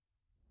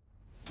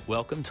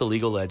Welcome to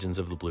Legal Legends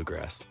of the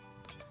Bluegrass.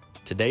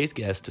 Today's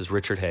guest is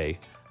Richard Hay,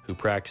 who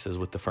practices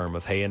with the firm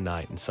of Hay &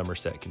 Knight in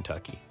Somerset,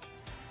 Kentucky.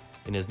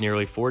 In his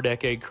nearly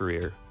 4-decade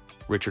career,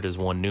 Richard has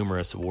won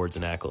numerous awards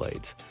and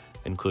accolades,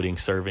 including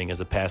serving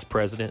as a past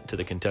president to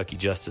the Kentucky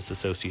Justice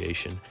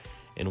Association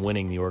and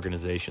winning the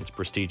organization's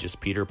prestigious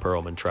Peter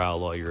Perlman Trial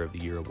Lawyer of the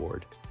Year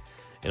award.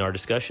 In our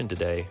discussion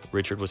today,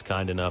 Richard was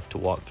kind enough to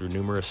walk through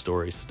numerous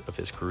stories of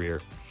his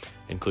career,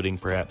 including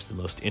perhaps the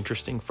most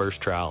interesting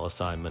first trial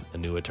assignment a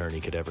new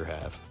attorney could ever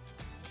have.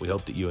 We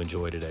hope that you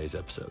enjoy today's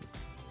episode.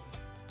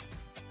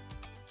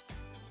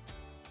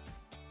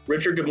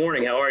 Richard, good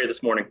morning. How are you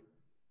this morning?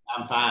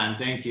 I'm fine,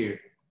 thank you.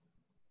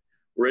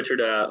 Richard,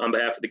 on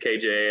behalf of the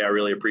KJA, I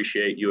really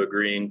appreciate you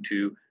agreeing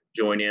to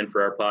join in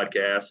for our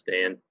podcast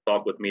and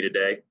talk with me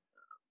today.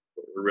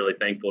 We're really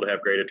thankful to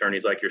have great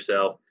attorneys like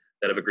yourself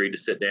that have agreed to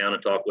sit down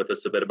and talk with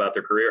us a bit about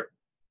their career.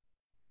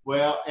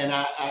 Well, and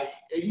I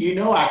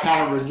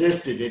kind of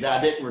resisted it. I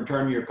didn't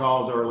return your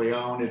calls early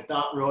on. It's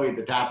not really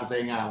the type of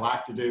thing I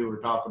like to do or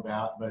talk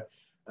about, but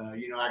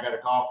I got a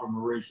call from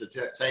Marisa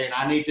saying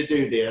I need to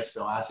do this.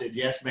 So I said,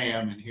 yes,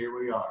 ma'am. And here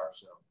we are.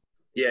 So.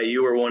 Yeah,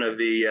 you were one of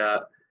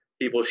the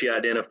people she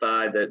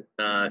identified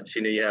that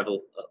she knew you have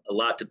a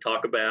lot to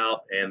talk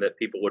about and that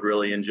people would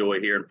really enjoy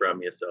hearing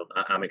from you. So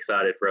I'm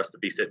excited for us to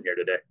be sitting here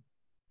today.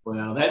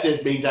 Well, that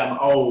just means I'm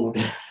old.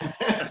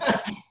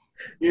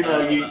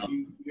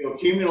 You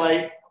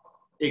accumulate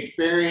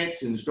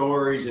experience and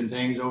stories and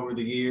things over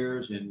the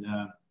years. And,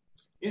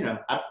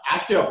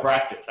 I still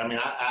practice. I mean,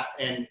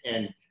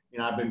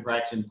 I've been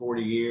practicing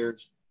 40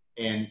 years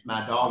and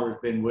my daughter's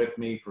been with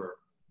me for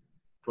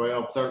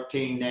 12,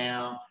 13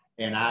 now.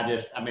 And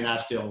I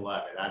still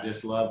love it. I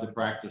just love to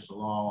practice the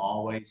law,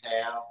 always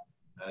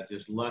have.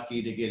 Just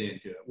lucky to get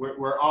into it.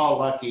 We're all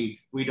lucky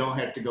we don't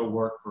have to go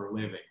work for a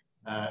living.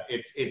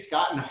 It's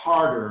gotten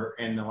harder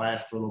in the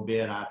last little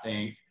bit, I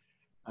think,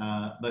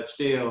 but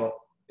still,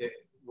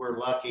 we're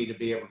lucky to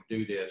be able to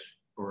do this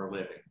for a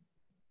living.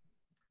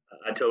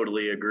 I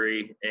totally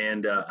agree,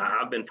 and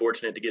I've been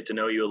fortunate to get to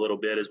know you a little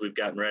bit as we've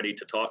gotten ready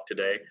to talk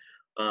today,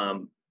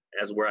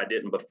 as where I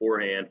didn't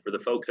beforehand. For the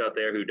folks out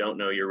there who don't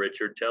know you,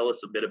 Richard, tell us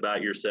a bit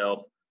about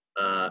yourself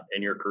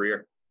and your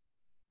career.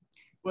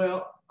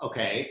 Well,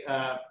 okay.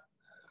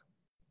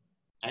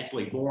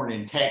 Actually born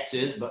in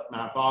Texas, but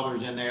my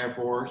father's in the Air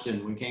Force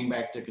and we came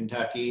back to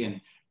Kentucky,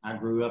 and I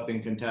grew up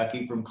in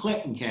Kentucky from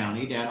Clinton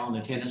County down on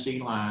the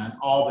Tennessee line,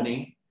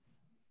 Albany,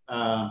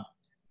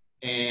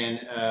 and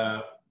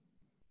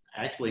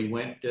actually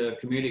went to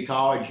community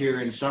college here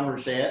in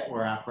Somerset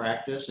where I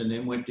practiced, and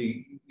then went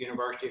to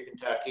University of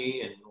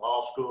Kentucky and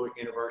law school at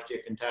University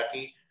of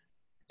Kentucky.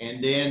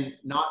 And then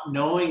not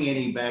knowing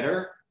any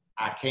better,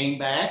 I came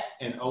back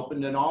and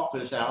opened an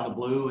office out of the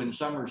blue in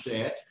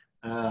Somerset.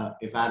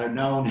 If I'd have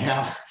known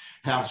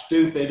how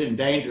stupid and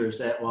dangerous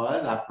that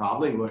was, I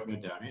probably wouldn't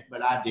have done it,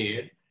 but I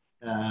did.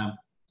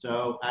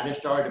 So I just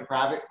started a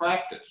private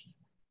practice.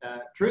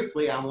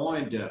 Truthfully, I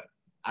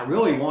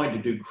really wanted to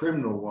do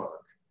criminal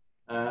work,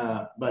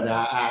 but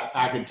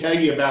I could tell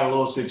you about a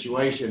little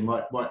situation,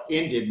 what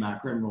ended my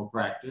criminal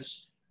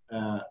practice.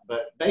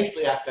 But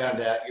basically, I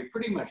found out you're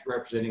pretty much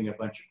representing a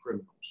bunch of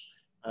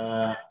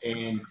criminals,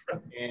 and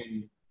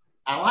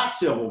I like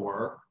civil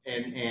work,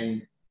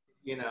 and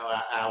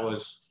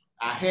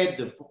I had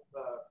the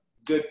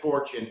good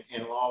fortune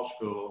in law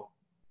school.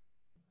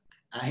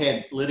 I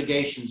had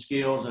litigation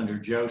skills under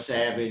Joe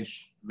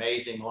Savage,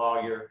 amazing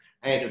lawyer.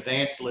 I had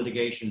advanced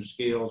litigation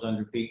skills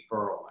under Pete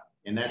Perlman.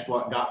 And that's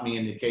what got me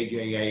into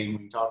KJA. And we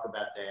can talk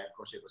about that. Of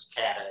course, it was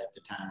CATA at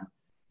the time.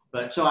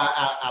 But so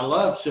I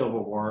love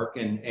civil work,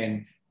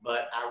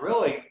 but I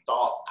really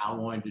thought I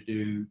wanted to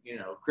do,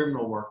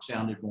 criminal work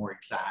sounded more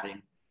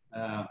exciting.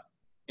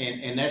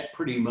 And that's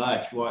pretty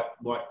much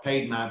what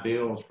paid my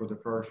bills for the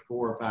first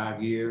 4 or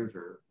 5 years,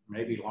 or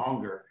maybe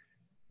longer,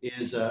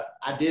 is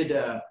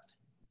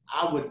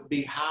I would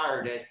be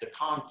hired as the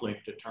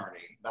conflict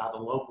attorney by the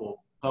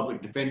local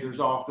public defender's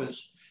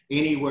office.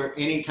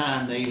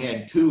 Anytime they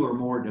had 2 or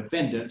more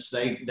defendants,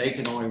 they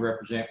could only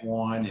represent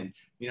one, and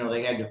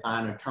they had to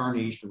find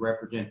attorneys to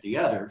represent the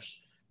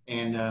others.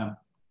 And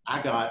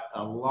I got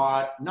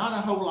not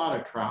a whole lot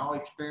of trial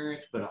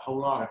experience, but a whole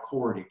lot of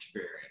court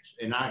experience.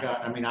 And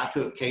I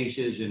took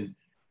cases in,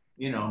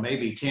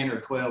 maybe 10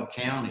 or 12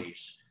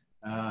 counties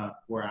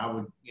where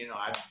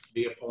I'd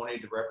be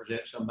appointed to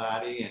represent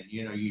somebody, and,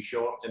 you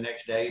show up the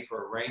next day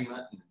for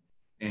arraignment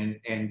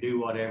and do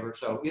whatever.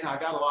 So, I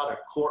got a lot of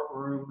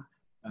courtroom,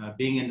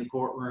 being in the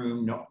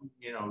courtroom,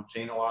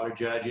 seeing a lot of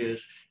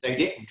judges. They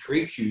didn't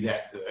treat you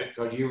that good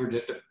because you were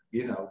just a,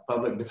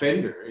 public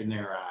defender in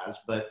their eyes,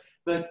 but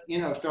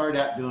started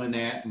out doing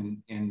that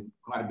and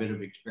quite a bit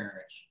of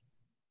experience.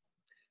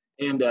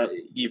 And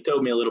you've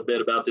told me a little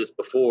bit about this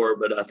before,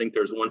 but I think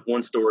there's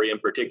one story in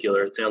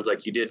particular. It sounds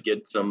like you did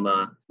get some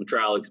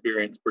trial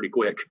experience pretty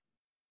quick.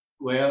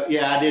 Well,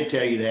 yeah, I did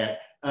tell you that.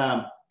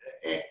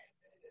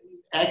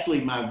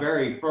 Actually, my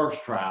very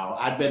first trial,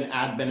 I'd been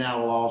out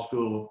of law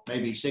school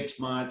maybe 6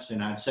 months,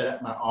 and I'd set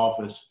up my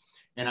office.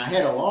 And I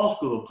had a law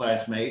school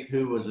classmate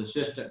who was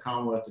assistant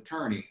Commonwealth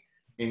attorney.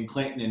 in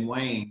Clinton and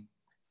Wayne,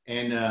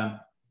 and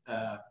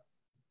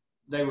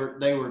they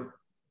were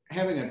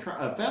having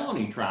a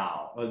felony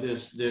trial of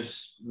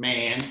this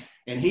man,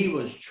 and he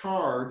was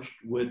charged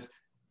with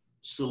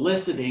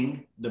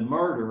soliciting the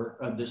murder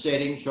of the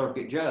sitting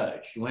circuit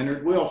judge,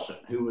 Leonard Wilson,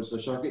 who was the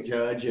circuit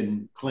judge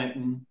in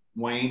Clinton,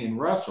 Wayne, and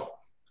Russell.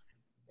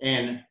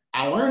 And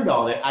I learned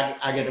all that.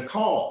 I get a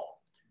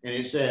call, and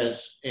it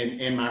says,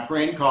 and my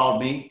friend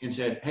called me and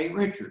said, "Hey,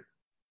 Richard,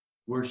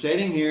 we're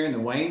sitting here in the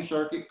Wayne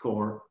Circuit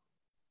Court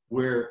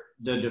where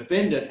the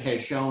defendant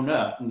has shown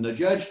up, and the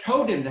judge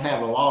told him to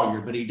have a lawyer,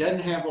 but he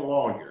doesn't have a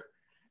lawyer.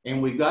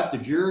 And we've got the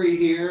jury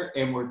here,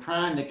 and we're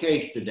trying the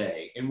case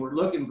today, and we're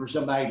looking for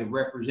somebody to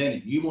represent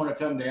him. You want to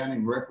come down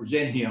and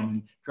represent him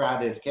and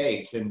try this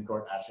case?" And of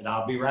course, I said,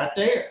 "I'll be right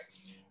there."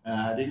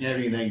 I didn't have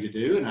anything to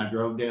do, and I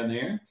drove down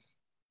there.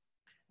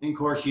 And of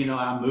course,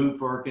 I moved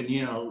for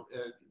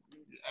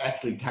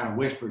actually kind of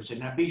whispered, said,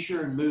 "Now be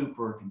sure and move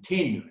for a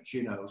continuance,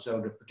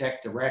 so to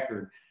protect the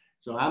record."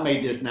 So I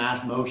made this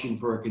nice motion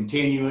for a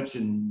continuance,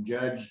 and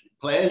Judge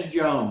Ples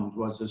Jones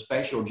was the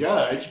special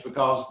judge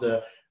because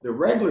the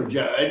regular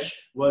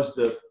judge was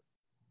the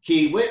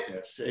key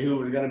witness who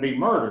was going to be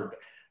murdered.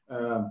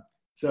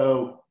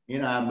 So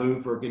I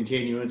moved for a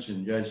continuance,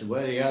 and the judge said,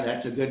 "Well, yeah,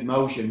 that's a good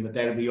motion, but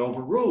that'll be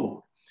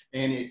overruled."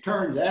 And it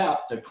turns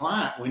out the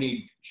client, when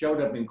he showed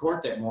up in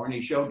court that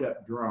morning, he showed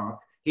up drunk.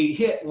 He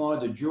hit one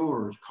of the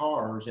jurors'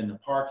 cars in the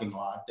parking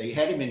lot. They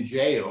had him in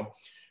jail,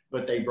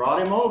 but they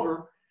brought him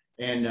over,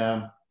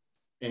 and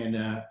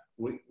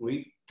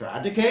we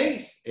tried the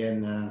case.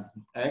 And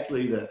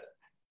actually,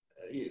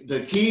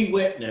 the key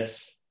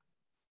witness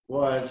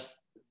was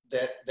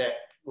that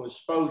was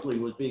supposedly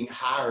was being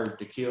hired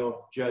to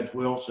kill Judge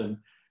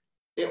Wilson.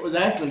 It was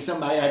actually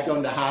somebody I'd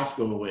gone to high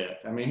school with.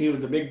 I mean, he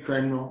was a big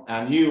criminal.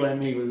 I knew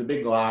him. He was a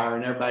big liar,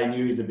 and everybody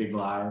knew he was a big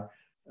liar.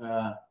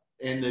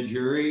 And the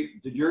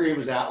jury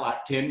was out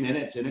like 10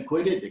 minutes and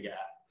acquitted the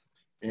guy.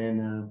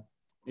 And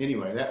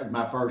anyway, that was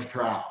my first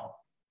trial.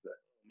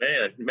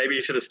 Man, maybe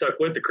you should have stuck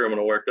with the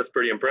criminal work. That's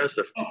pretty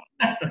impressive.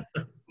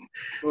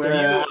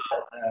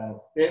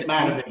 Well, it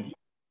might have been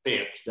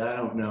fixed. I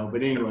don't know,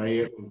 but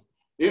anyway,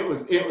 it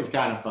was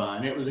kind of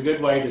fun. It was a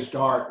good way to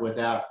start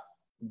without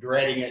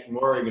dreading it and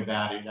worrying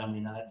about it. I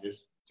mean, I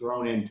just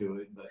thrown into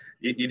it, but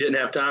you didn't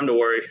have time to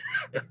worry.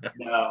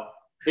 No,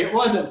 it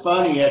wasn't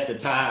funny at the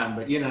time,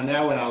 but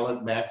now when I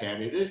look back at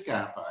it, it's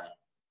kind of funny.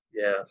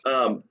 Yeah.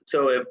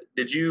 So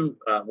did you,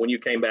 when you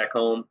came back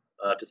home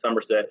to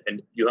Somerset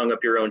and you hung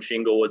up your own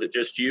shingle, was it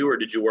just you, or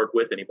did you work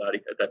with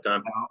anybody at that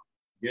time? No,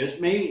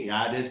 just me.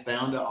 I just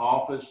found an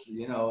office,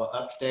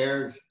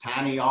 upstairs,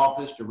 tiny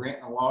office to rent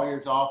in a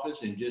lawyer's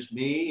office, and just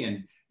me.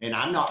 And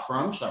I'm not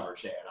from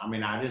Somerset. I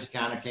mean, I just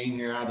kind of came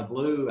here out of the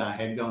blue. I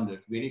had gone to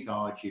community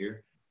college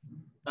here.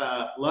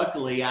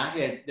 Luckily,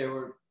 there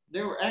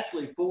were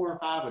actually 4 or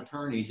 5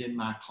 attorneys in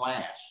my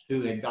class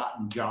who had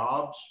gotten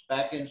jobs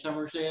back in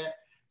Somerset.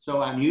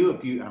 So I knew a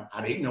few.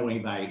 I didn't know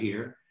anybody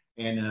here,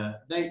 and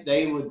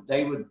they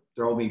would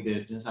throw me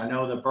business. I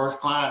know the first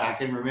client. I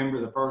can remember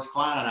the first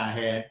client I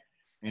had,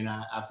 and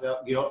I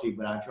felt guilty,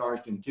 but I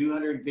charged him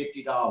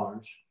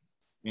 $250,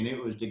 and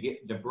it was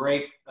to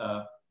break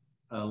a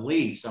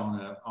lease on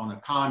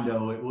a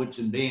condo at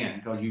Woodson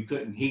Bend because you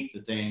couldn't heat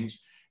the things.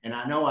 And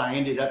I know I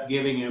ended up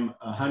giving him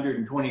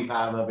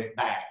 125 of it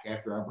back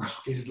after I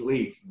broke his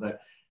lease,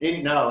 but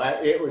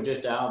it was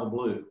just out of the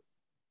blue.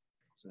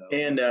 So.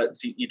 And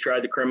so you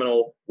tried the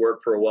criminal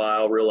work for a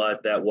while,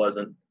 realized that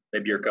wasn't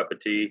maybe your cup of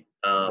tea.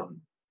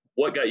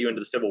 What got you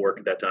into the civil work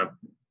at that time?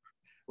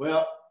 Well,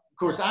 of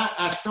course,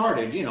 I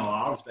started,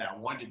 obviously I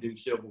wanted to do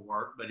civil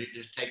work, but it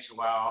just takes a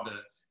while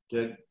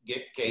to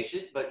get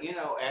cases. But,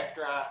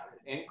 after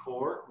in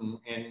court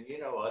and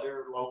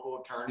other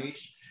local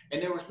attorneys,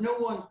 and there was no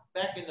one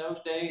back in those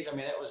days. I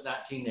mean, that was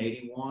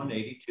 1981,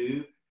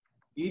 82.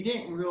 You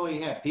didn't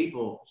really have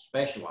people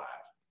specialized.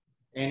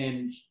 And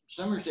in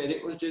Somerset,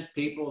 it was just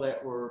people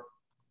that were,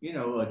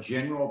 a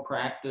general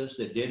practice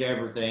that did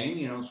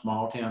everything,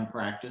 small town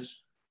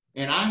practice.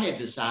 And I had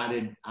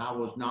decided I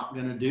was not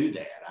going to do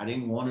that. I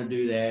didn't want to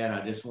do that.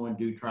 I just wanted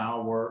to do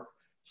trial work.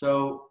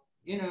 So,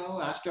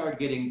 I started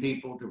getting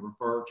people to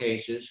refer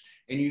cases.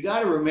 And you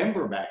got to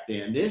remember back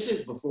then, this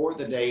is before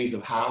the days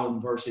of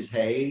Highland versus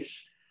Hayes.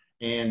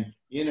 And,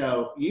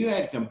 you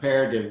had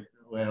comparative,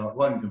 well, it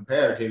wasn't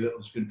comparative, it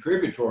was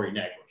contributory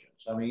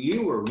negligence. I mean,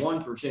 you were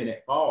 1%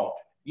 at fault,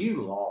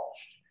 you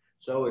lost.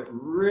 So it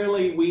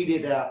really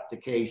weeded out the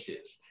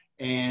cases.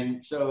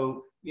 And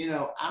so,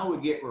 I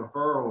would get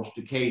referrals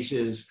to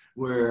cases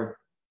where,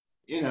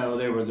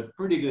 there was a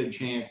pretty good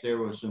chance there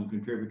was some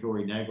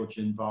contributory negligence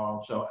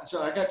involved. So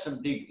I got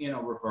some deep,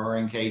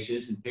 referring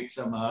cases and picked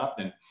some up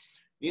and,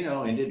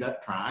 ended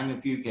up trying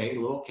a few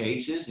little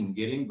cases and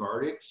getting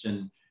verdicts.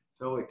 And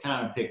so it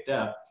kind of picked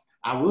up.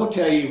 I will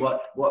tell you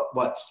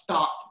what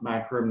stopped my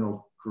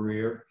criminal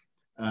career.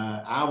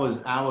 I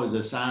was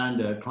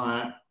assigned a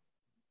client.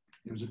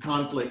 It was a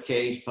conflict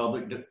case.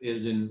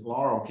 Is in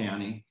Laurel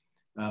County.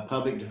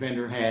 Public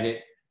defender had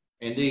it,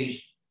 and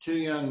these 2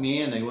 young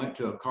men, they went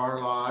to a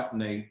car lot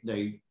and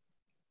they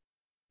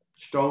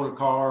stole the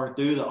car,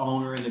 threw the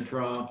owner in the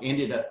trunk,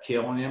 ended up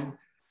killing him.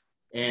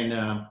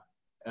 And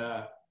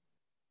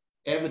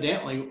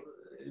evidently,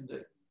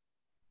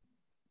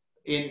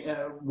 in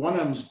one of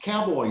them's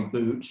cowboy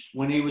boots,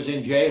 when he was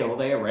in jail,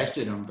 they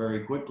arrested him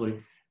very quickly,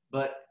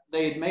 but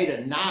they had made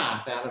a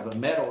knife out of a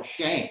metal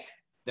shank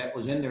that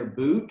was in their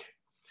boot.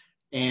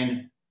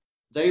 And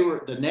they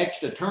were the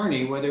next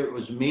attorney, whether it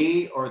was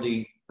me or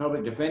the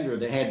public defender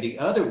that had the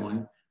other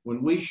one,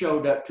 when we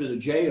showed up to the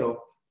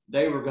jail,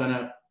 they were going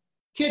to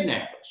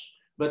kidnap us.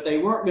 But they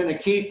weren't going to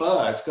keep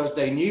us because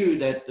they knew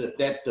that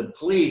the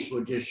police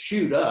would just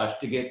shoot us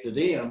to get to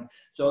them.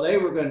 So they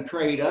were going to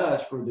trade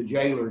us for the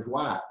jailer's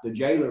wife. The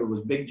jailer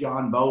was Big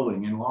John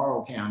Bowling in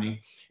Laurel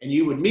County, and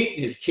you would meet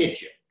in his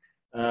kitchen.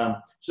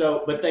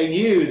 But they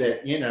knew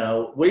that, you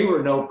know, we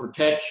were no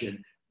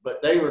protection,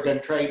 but they were going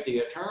to trade the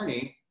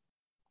attorney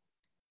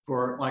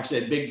for, like I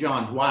said, Big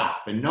John's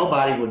wife, and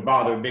nobody would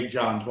bother Big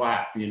John's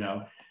wife, you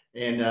know.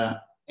 And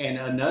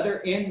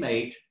another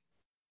inmate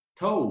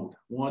told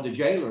one of the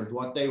jailers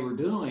what they were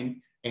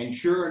doing, and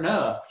sure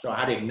enough, so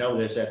I didn't know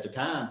this at the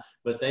time,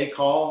 but they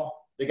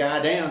call the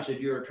guy down, said,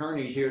 your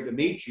attorney's here to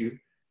meet you,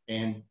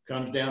 and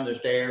comes down the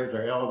stairs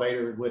or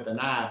elevator with a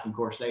knife. And of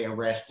course, they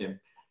arrest him.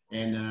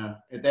 And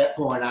at that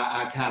point,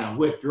 I kind of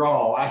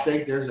withdraw. I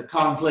think there's a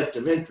conflict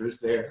of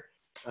interest there.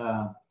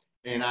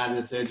 And I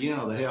just said, you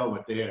know, the hell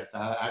with this.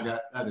 I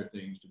got other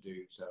things to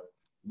do. So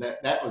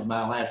that was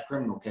my last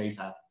criminal case,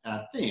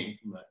 I think.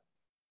 But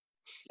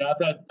yeah,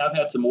 I've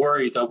had some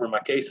worries over my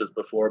cases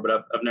before, but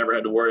I've never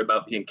had to worry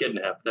about being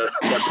kidnapped.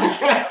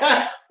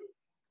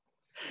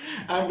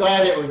 I'm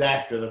glad it was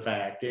after the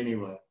fact,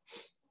 anyway.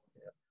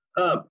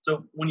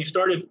 So when you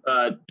started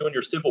doing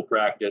your civil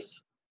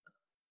practice,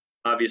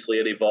 obviously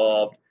it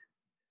evolved.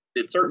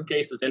 Did certain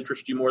cases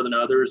interest you more than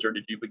others, or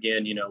did you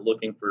begin, you know,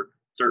 looking for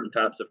certain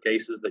types of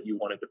cases that you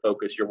wanted to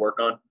focus your work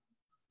on?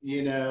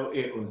 You know,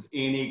 it was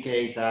any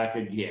case I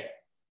could get.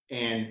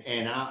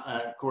 And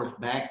I, of course,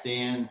 back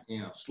then, you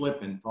know,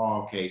 slip and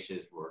fall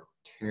cases were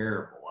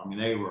terrible. I mean,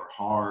 they were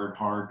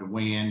hard to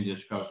win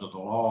just because of the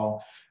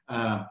law.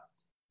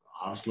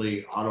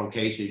 Obviously, auto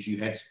cases, you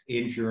had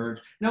insurance.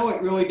 No,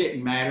 it really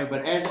didn't matter.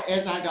 But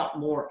as I got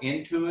more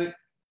into it,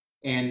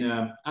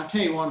 and I'll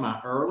tell you one of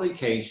my early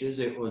cases,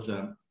 it was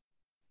a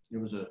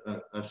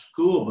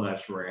school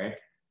bus wreck,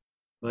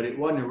 but it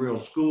wasn't a real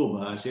school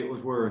bus. It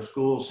was where a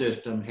school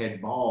system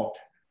had bought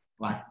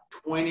like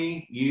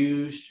 20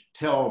 used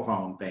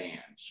telephone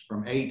vans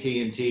from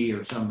AT&T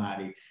or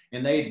somebody,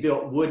 and they had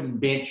built wooden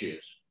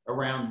benches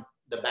around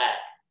the back,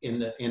 in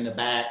the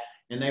back,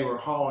 and they were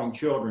hauling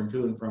children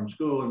to and from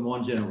school, and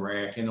one's in a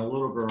wreck, and a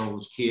little girl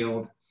was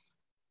killed.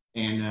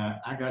 And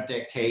I got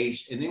that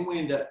case, and then we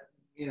ended up,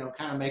 you know,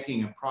 kind of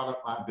making a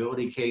product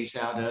liability case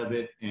out of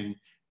it, and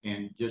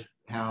just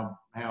how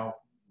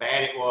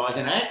bad it was.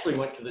 And I actually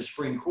went to the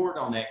Supreme Court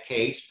on that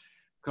case,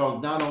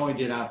 because not only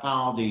did I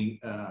file the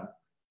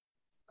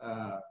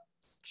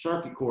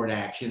circuit court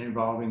action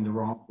involving the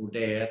wrongful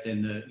death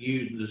and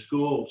the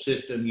school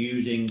system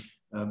using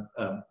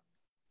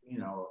you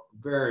know,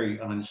 very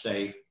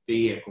unsafe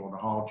vehicle to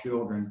haul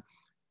children.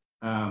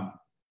 And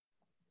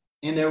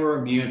there were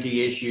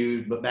immunity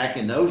issues, but back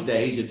in those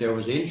days, if there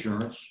was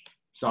insurance,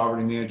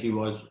 sovereign immunity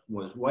was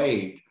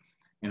waived.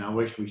 And I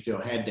wish we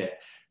still had that.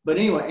 But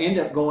anyway,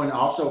 ended up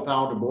also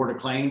filed a Board of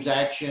Claims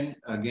action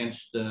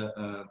against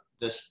the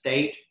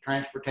state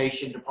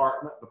transportation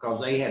department,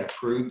 because they had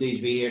approved these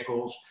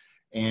vehicles.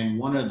 And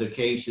one of the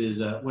cases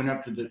went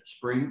up to the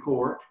Supreme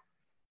Court,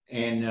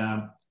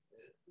 and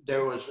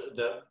there was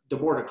the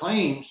Board of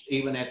Claims,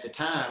 even at the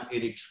time,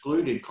 it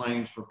excluded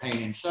claims for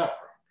pain and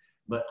suffering.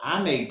 But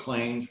I made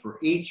claims for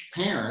each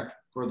parent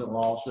for the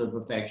loss of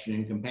affection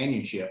and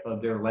companionship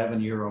of their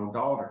 11-year-old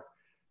daughter.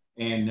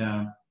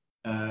 And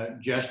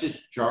Justice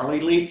Charlie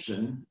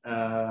Leepson,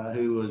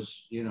 who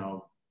was, you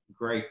know,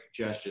 great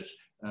justice,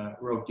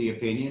 wrote the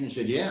opinion and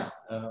said, yeah,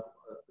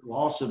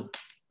 loss of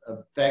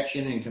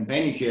affection and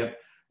companionship,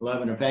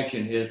 love and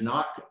affection, is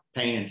not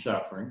pain and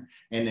suffering,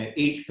 and that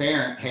each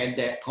parent had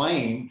that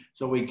claim.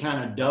 So we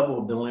kind of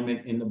doubled the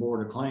limit in the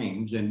Board of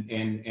Claims,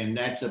 and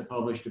that's a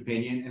published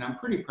opinion, and I'm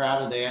pretty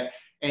proud of that.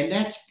 And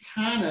that's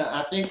kind of,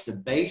 I think, the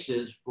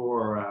basis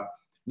for,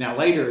 now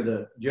later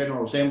the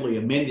General Assembly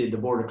amended the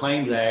Board of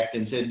Claims Act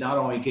and said, not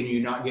only can you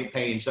not get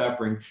pain and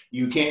suffering,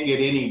 you can't get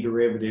any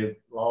derivative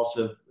loss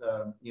of,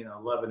 you know,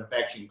 love and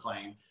affection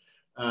claim.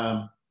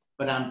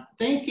 But I'm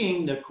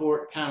thinking the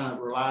court kind of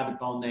relied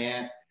upon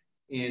that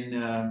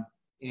in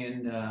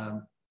Ann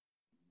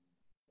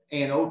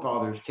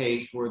Oldfather's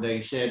case, where they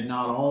said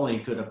not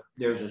only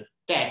there's a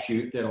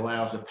statute that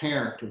allows a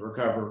parent to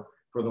recover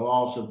for the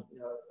loss of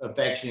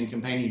affection and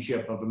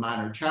companionship of a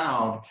minor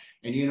child,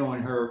 and you know,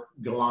 in her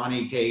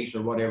Galani case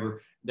or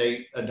whatever,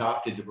 they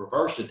adopted the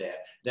reverse of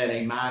that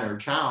a minor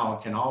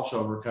child can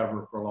also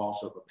recover for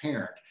loss of a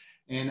parent.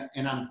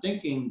 And I'm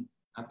thinking,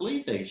 I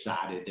believe they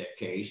cited that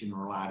case and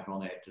relied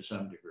upon that to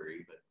some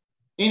degree. But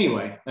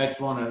anyway, that's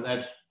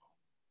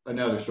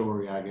another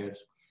story, I guess.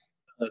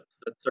 That's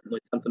certainly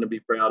something to be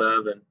proud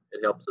of, and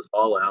it helps us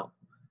all out.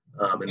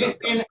 in those times.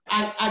 And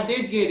I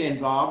did get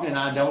involved, and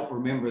I don't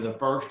remember the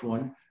first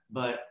one,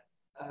 but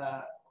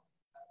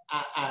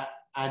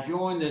I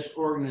joined this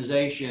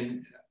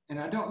organization, and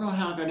I don't know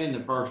how I got in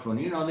the first one.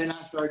 Then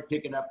I started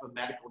picking up a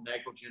medical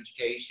negligence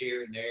case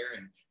here and there,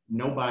 and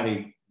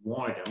nobody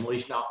wanted them, at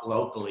least not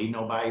locally.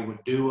 Nobody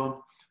would do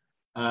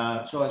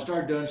them. So I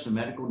started doing some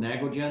medical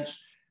negligence,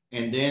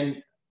 and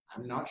then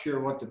I'm not sure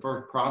what the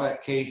first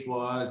product case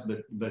was,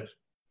 but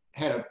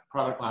had a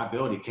product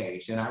liability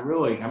case. And I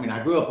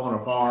grew up on a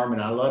farm,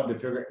 and I love to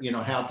figure,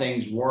 how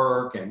things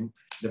work and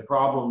the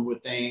problem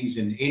with things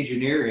and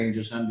engineering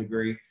to some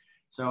degree.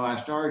 So I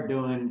started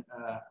doing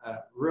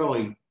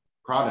really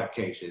product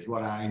cases,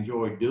 what I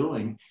enjoyed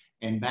doing.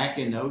 And back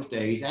in those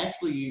days,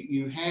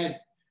 actually,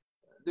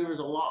 there was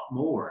a lot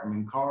more.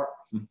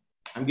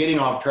 I'm getting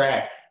off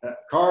track.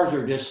 Cars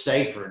are just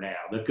safer now.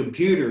 The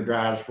computer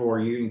drives for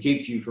you and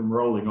keeps you from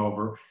rolling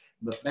over.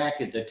 But back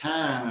at the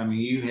time,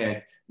 you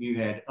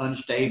had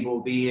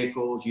unstable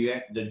vehicles. You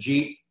had the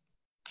Jeep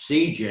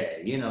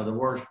CJ, the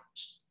worst,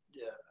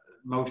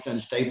 most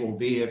unstable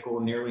vehicle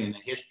nearly in the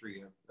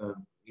history of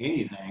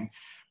anything.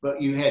 But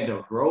you had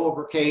those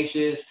rollover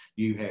cases,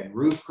 you had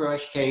roof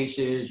crush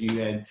cases, you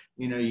had,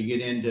 you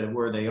get into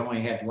where they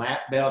only had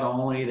lap belt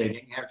only, they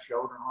didn't have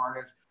shoulder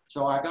harness.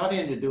 So I got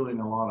into doing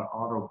a lot of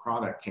auto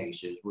product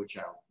cases, which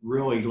I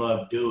really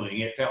loved doing.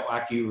 It felt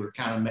like you were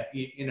kind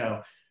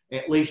of,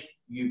 at least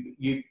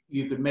you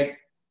could make,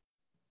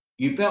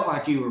 you felt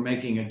like you were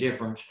making a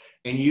difference,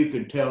 and you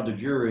could tell the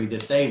jury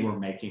that they were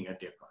making a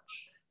difference.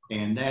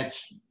 And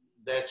that's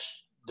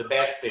the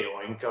best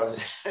feeling, because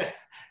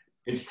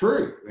it's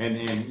true.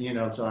 And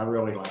so I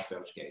really like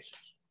those cases.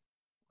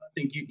 I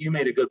think you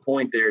made a good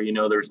point there.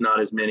 There's not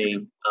as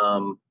many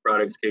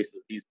products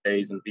cases these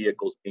days and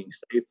vehicles being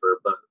safer,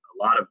 but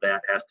a lot of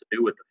that has to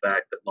do with the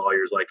fact that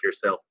lawyers like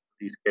yourself,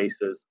 these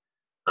cases,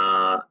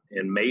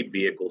 and made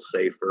vehicles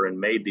safer and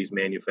made these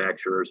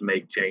manufacturers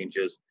make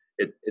changes.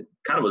 It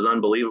kind of was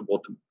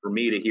unbelievable for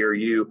me to hear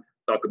you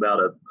talk about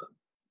a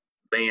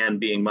van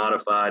being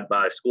modified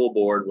by a school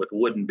board with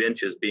wooden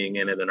benches being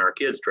in it and our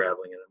kids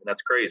traveling in it.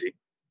 That's crazy.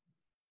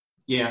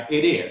 Yeah,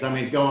 it is.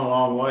 It's going a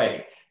long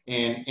way.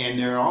 And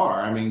there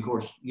are, of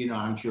course,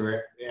 I'm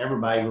sure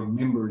everybody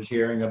remembers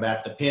hearing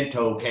about the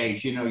Pinto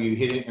case. You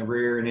hit it in the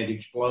rear and it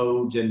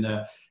explodes, and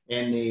I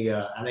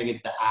think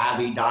it's the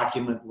Ivy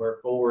document where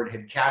Ford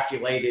had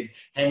calculated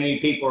how many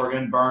people are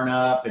going to burn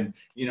up, and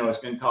it's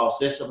going to cost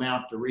this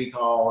amount to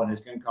recall, and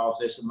it's going to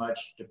cost this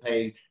much to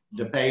pay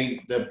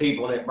the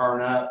people that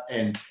burn up.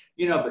 And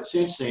but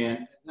since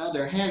then, no,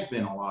 there has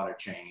been a lot of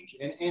change,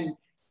 and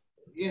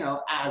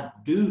I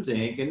do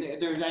think,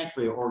 and there's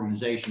actually an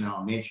organization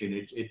I'll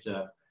mention. It's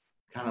a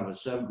kind of a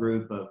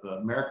subgroup of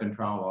American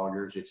trial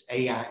lawyers. It's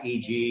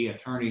AIEG,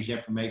 Attorneys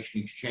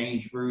Information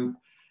Exchange Group.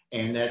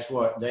 And that's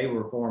what they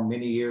were formed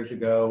many years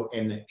ago,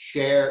 and that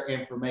share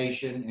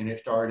information. And it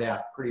started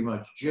out pretty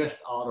much just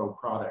auto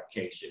product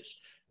cases.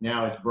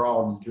 Now it's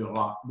broadened to a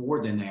lot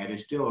more than that.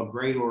 It's still a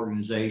great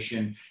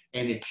organization,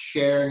 and it's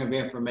sharing of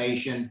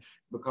information,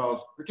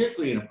 because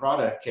particularly in a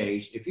product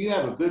case, if you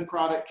have a good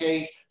product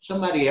case,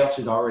 somebody else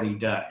has already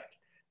done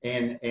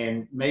it.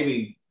 And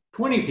maybe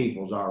 20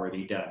 people's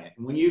already done it.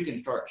 And when you can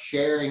start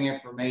sharing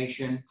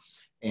information,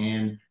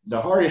 and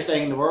the hardest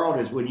thing in the world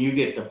is when you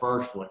get the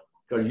first one,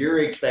 because you're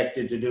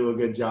expected to do a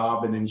good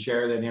job and then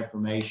share that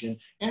information.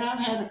 And I've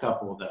had a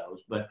couple of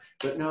those, but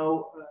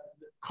no,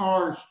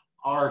 cars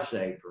are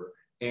safer.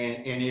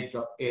 And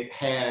it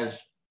has,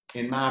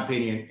 in my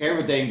opinion,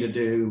 everything to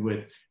do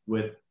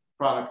with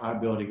product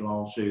liability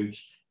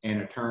lawsuits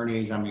and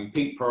attorneys.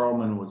 Pete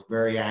Perlman was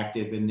very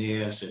active in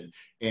this, and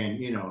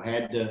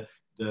had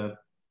the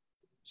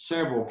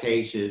several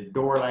cases,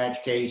 door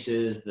latch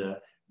cases,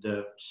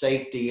 the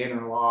safety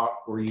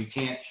interlock where you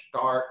can't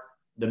start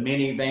the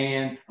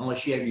minivan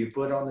unless you have your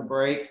foot on the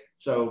brake.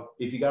 So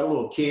if you got a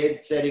little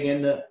kid sitting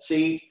in the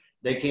seat,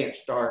 they can't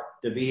start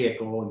the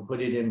vehicle and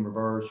put it in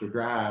reverse or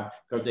drive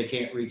because they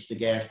can't reach the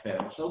gas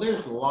pedal. So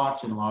there's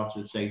lots and lots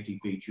of safety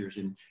features,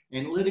 and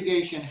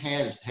litigation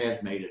has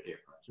made a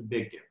difference, a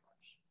big difference.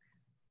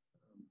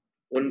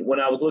 When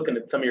I was looking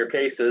at some of your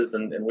cases,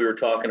 and we were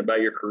talking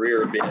about your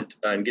career a bit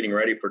and getting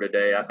ready for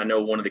today, I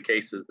know one of the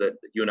cases that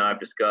you and I have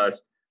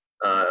discussed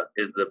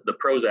is the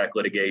Prozac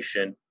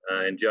litigation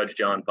and Judge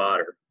John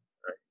Potter.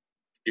 Could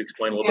you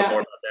explain a little bit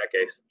more about that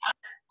case?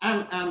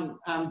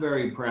 I'm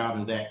very proud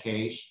of that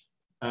case.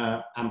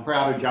 I'm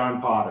proud of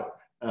John Potter.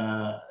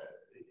 I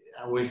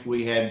wish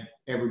we had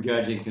every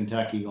judge in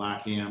Kentucky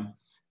like him.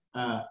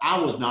 I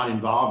was not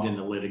involved in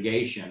the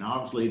litigation.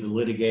 Obviously, the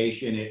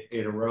litigation,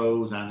 it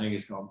arose, I think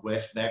it's called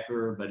West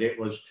Becker, but it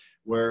was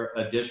where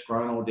a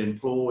disgruntled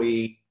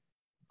employee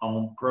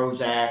on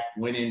Prozac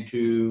went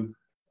into,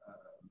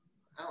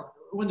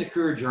 it wasn't the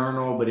Courier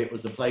Journal, but it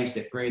was the place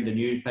that printed the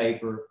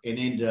newspaper, and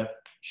ended up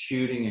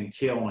shooting and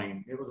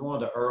killing. It was one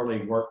of the early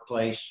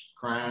workplace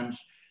crimes,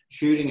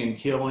 shooting and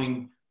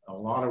killing a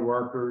lot of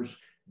workers.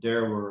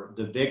 There were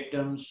the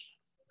victims.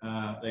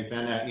 They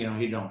found out,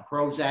 he's on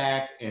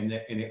Prozac, and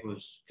it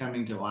was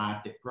coming to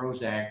light that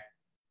Prozac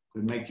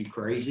could make you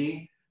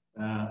crazy.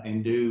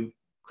 and do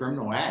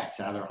criminal acts,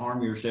 either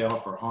harm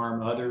yourself or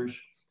harm others.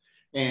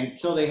 And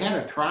so they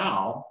had a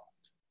trial,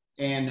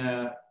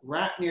 and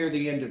right near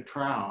the end of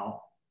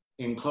trial,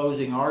 in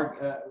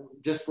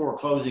just for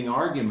closing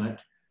argument,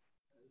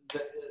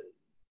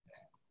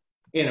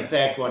 in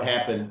effect, what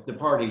happened, the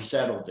parties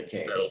settled the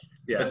case.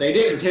 Yeah. But they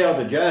didn't tell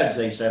the judge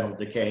they settled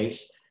the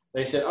case.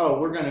 They said, oh,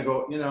 we're going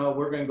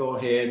to go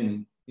ahead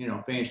and,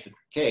 finish the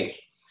case.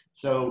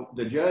 So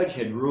the judge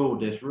had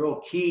ruled this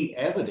real key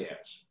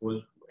evidence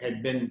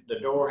the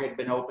door had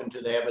been open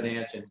to the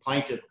evidence, and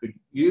plaintiff could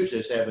use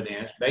this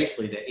evidence,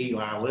 basically that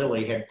Eli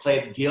Lilly had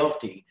pled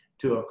guilty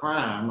to a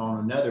crime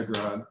on another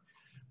drug.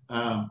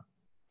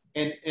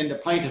 And the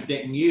plaintiff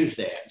didn't use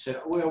that and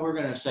said, well, we're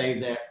going to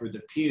save that for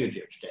the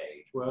punitive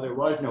stage. Well, there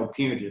was no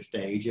punitive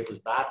stage. It was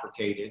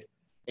bifurcated,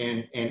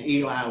 and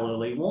Eli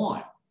Lilly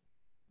won.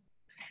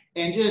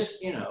 And just,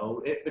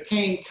 it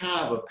became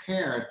kind of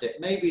apparent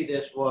that maybe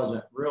this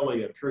wasn't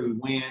really a true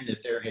win,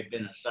 that there had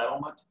been a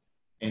settlement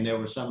and there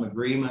was some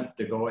agreement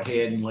to go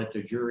ahead and let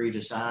the jury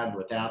decide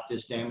without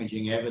this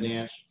damaging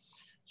evidence.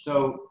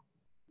 So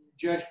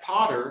Judge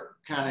Potter,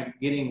 kind of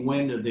getting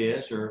wind of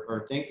this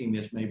or thinking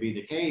this may be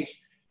the case,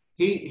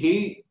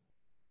 he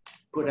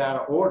put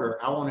out an order,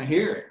 I want to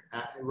hear it.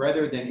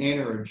 Rather than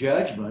enter a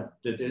judgment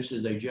that this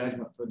is a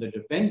judgment for the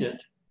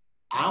defendant,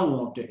 I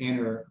want to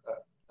enter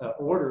an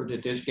order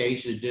that this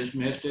case is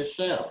dismissed as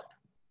settled.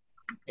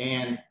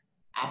 And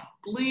I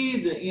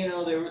believe that,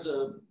 there was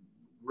a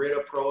writ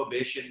of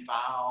prohibition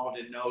filed,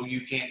 and no,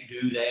 you can't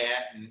do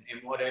that, and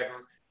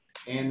whatever.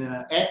 And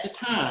at the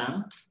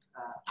time,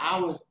 I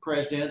was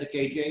president of the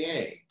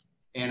KJA.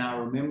 And I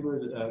remember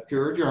the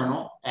Courier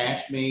Journal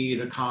asked me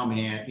to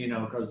comment,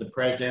 because the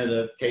president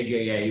of the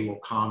KJA will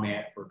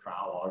comment for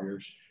trial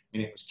lawyers,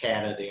 and it was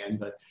CATA then.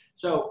 But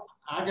so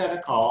I got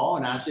a call,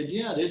 and I said,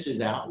 yeah, this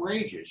is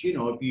outrageous.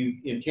 If you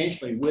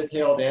intentionally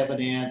withheld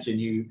evidence, and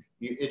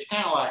it's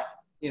kind of like,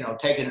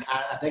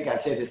 I think I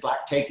said it's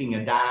like taking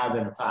a dive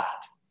in a fight.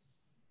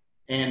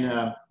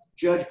 And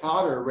Judge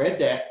Potter read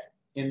that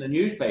in the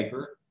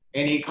newspaper,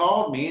 and he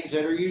called me and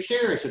said, are you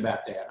serious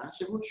about that? I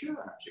said, well, sure,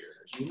 I'm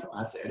serious.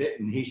 I said it.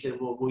 And he said,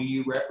 well, will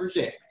you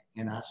represent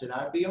me? And I said,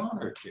 I'd be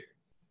honored to.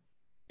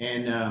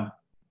 And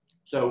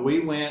so we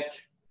went,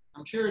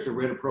 I'm sure it's a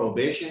writ of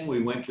prohibition.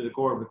 We went to the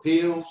Court of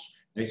Appeals.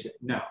 They said,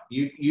 no,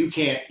 you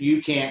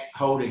can't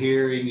hold a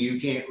hearing. You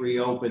can't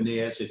reopen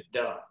this. It's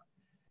done.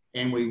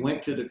 And we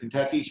went to the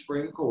Kentucky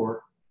Supreme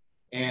Court.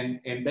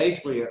 And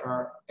basically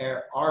our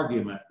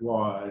argument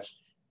was,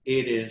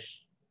 it is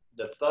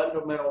the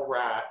fundamental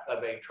right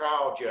of a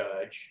trial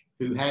judge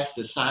who has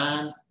to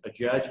sign a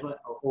judgment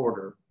or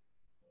order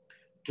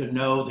to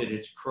know that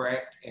it's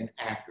correct and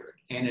accurate.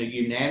 And a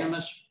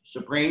unanimous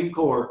Supreme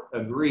Court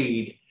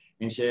agreed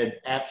and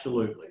said,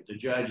 absolutely, the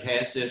judge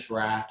has this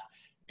right.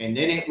 And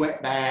then it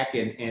went back,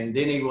 and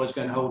then he was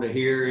going to hold a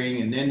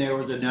hearing, and then there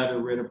was another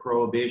writ of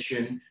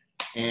prohibition.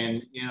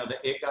 And,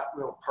 it got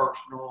real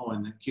personal,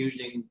 and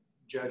accusing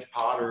Judge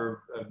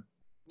Potter of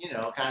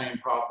kind of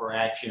improper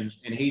actions.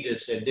 And he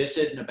just said, this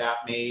isn't about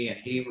me. And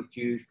he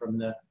recused from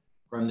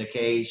the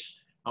case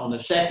on the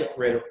second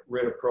writ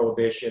of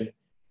prohibition.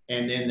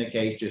 And then the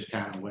case just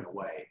kind of went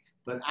away.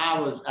 But I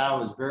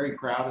was very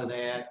proud of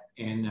that.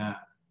 And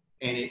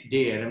it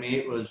did. I mean,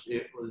 it was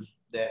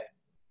that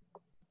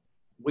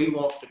we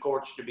want the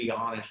courts to be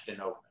honest and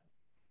open.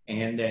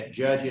 And that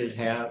judges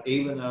have,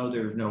 even though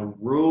there's no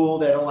rule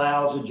that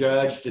allows a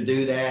judge to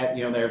do that,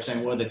 they're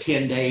saying, well, the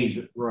 10 days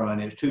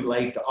run, it's too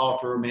late to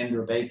alter, amend,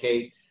 or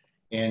vacate.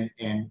 And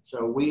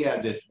so we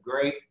have this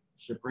great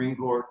Supreme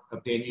Court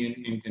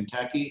opinion in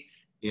Kentucky.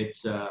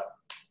 It's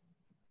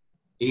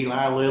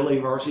Eli Lilly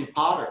versus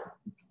Potter,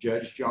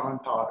 Judge John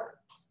Potter.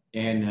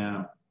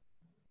 And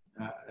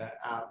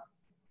I'm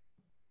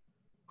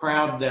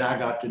proud that I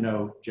got to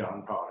know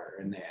John Potter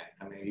in that.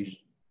 I mean, he's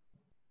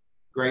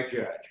great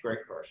judge,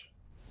 great person.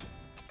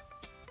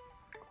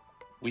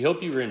 We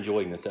hope you are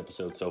enjoying this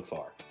episode so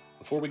far.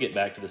 Before we get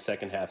back to the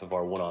second half of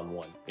our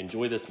one-on-one,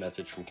 enjoy this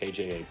message from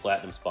KJA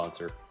Platinum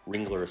sponsor,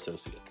 Ringler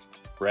Associates,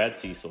 Brad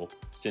Cecil,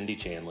 Cindy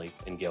Chanley,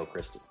 and Gail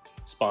Kristen,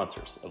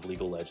 sponsors of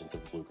Legal Legends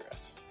of the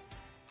Bluegrass.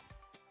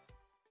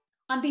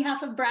 On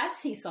behalf of Brad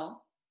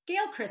Cecil,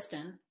 Gail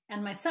Kristen,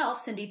 and myself,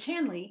 Cindy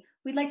Chanley,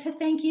 we'd like to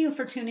thank you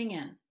for tuning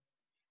in.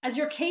 As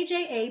your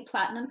KJA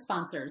Platinum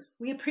sponsors,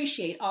 we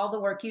appreciate all the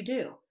work you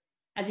do.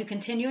 As you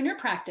continue in your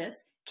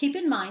practice, keep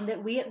in mind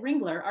that we at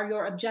Ringler are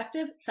your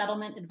objective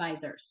settlement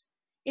advisors.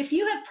 If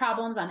you have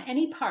problems on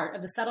any part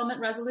of the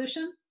settlement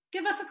resolution,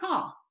 give us a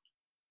call.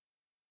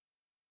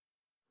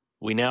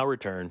 We now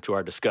return to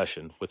our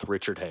discussion with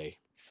Richard Hay.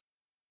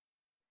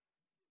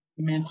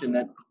 You mentioned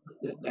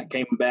that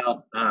came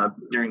about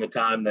during the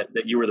time that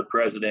you were the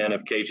president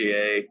of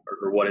KJA,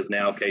 or what is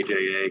now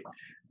KJA.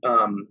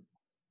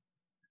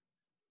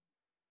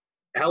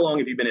 How long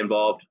have you been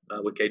involved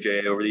with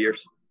KJA over the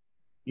years?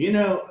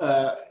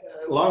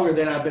 Longer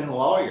than I've been a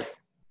lawyer.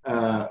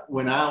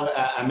 When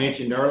I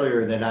mentioned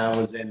earlier that I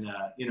was in,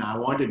 I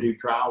wanted to do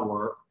trial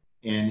work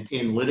and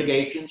in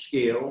litigation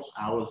skills.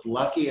 I was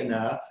lucky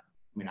enough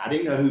mean, I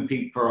didn't know who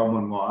Pete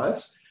Perlman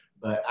was,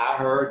 but I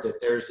heard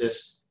that there's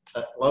this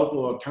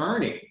local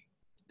attorney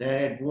that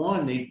had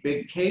won these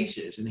big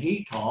cases, and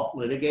he taught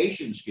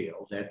litigation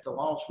skills at the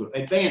law school,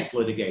 advanced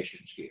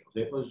litigation skills.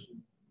 It was,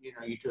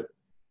 you took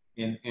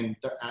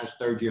I was a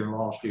third-year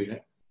law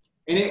student,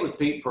 and it was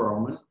Pete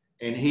Perlman,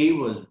 and he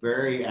was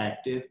very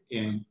active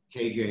in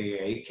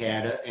KJA,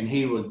 CATA, and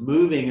he was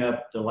moving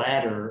up the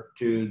ladder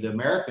to the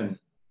American,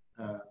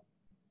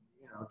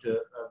 to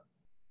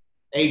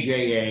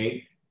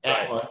AJA,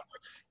 ATLA.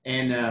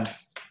 And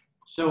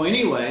so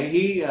anyway,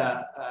 he,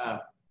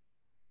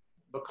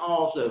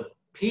 because of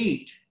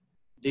Pete,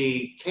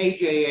 the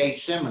KJA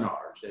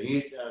seminars,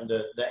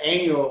 the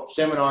annual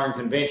seminar and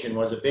convention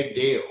was a big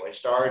deal. It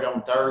started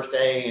on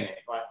Thursday and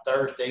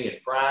Thursday and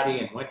Friday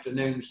and went to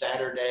noon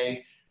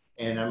Saturday.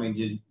 And I mean,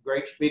 just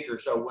great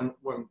speakers. So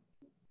when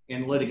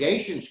in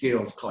litigation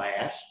skills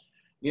class,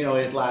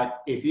 it's like,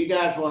 if you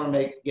guys want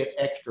to get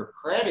extra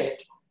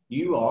credit,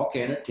 you all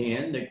can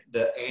attend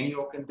the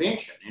annual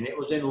convention. And it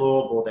was in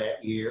Louisville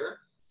that year.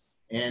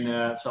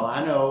 And so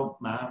I know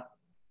my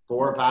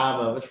 4 or 5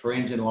 of us,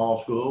 friends in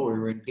law school, we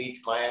were in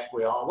Pete's class,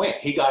 we all went.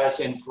 He got us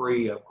in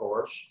free, of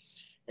course.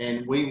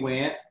 And we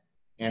went,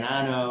 and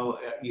I know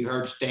you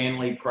heard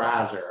Stanley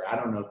Prizer. I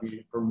don't know if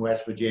you're from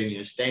West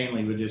Virginia.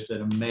 Stanley was just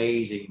an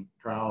amazing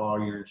trial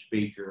lawyer and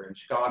speaker, and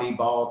Scotty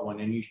Baldwin,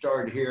 and you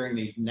started hearing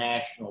these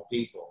national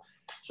people.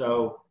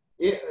 So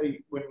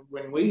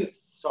when we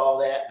saw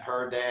that and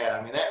heard that,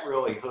 I mean, that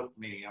really hooked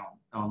me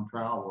on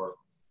trial work.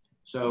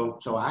 So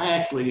I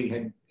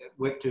actually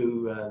went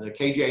to the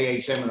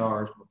KJA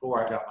seminars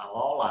before I got my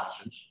law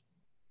license.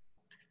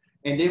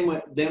 And then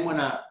when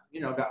I,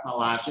 got my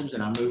license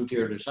and I moved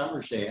here to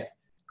Somerset,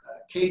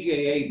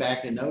 KJA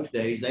back in those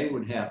days, they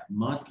would have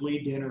monthly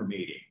dinner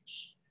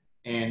meetings.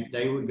 And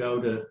they would go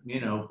to,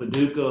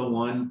 Paducah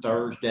one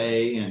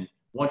Thursday and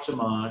once a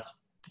month,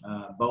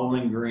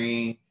 Bowling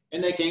Green.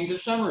 And they came to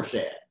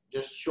Somerset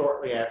just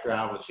shortly after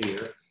I was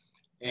here.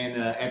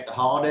 And at the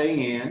Holiday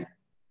Inn.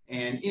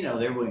 And,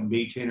 there wouldn't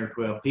be 10 or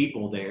 12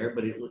 people there,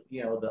 but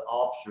the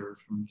officers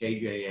from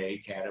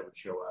KJA, CATA would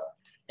show up.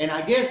 And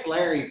I guess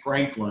Larry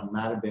Franklin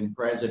might have been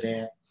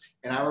president.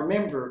 And I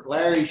remember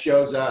Larry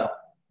shows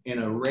up in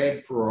a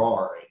red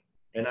Ferrari.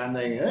 And I'm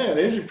thinking, hey,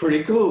 this is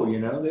pretty cool.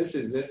 This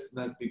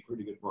must be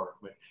pretty good work.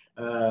 But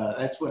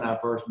that's when I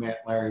first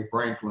met Larry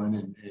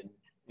Franklin.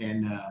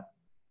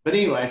 But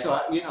anyway, so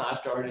I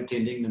started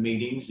attending the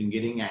meetings and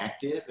getting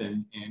active,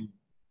 and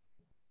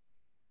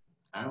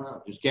I don't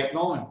know, just kept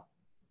going.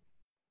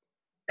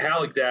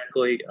 How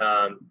exactly,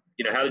 how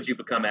did you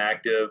become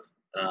active,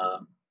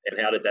 and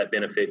how did that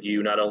benefit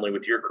you, not only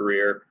with your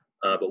career,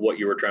 but what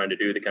you were trying to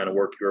do, the kind of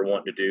work you were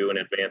wanting to do and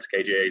advance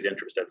KJA's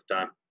interest at the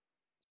time?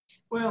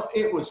 Well,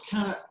 it was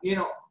kind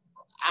of,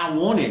 I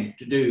wanted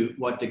to do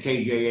what the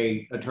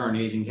KJA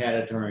attorneys and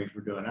CATA attorneys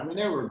were doing. I mean,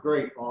 there were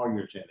great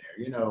lawyers in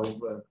there,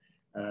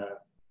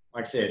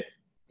 like I said,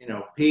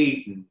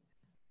 Pete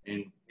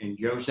and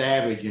Joe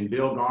Savage and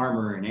Bill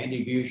Garmer and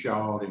Andy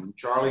Buchaud and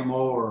Charlie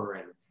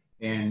Moore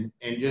and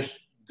just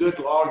good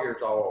lawyers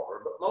all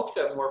over, but most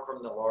of them were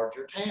from the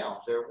larger towns.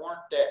 There weren't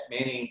that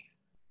many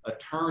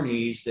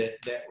attorneys that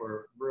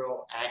were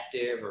real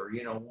active or,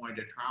 wanted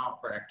to trial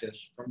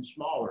practice from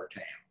smaller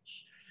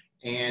towns.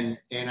 And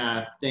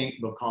I think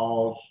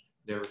because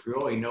there was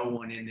really no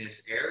one in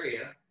this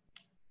area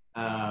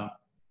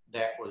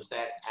that was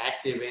that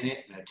active in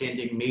it and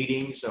attending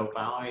meetings. So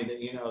finally,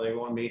 they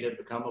wanted me to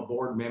become a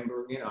board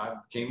member. I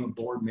became a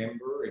board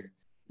member, and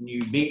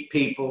you meet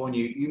people, and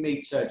you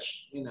meet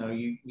such,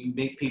 you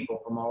meet people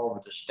from all over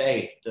the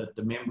state,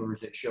 the members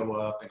that show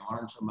up, and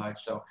learn so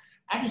much. So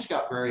I just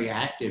got very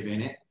active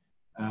in it,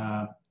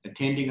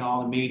 attending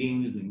all the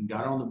meetings, and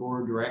got on the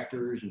board of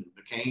directors and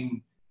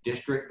became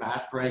district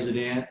vice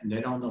president, and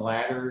then on the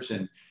ladders.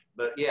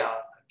 But yeah,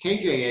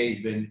 KJA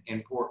has been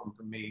important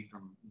for me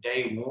from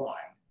day one.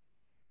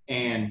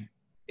 And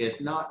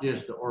it's not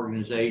just the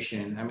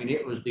organization. I mean,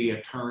 it was the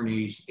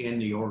attorneys in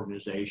the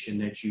organization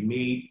that you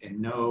meet and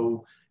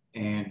know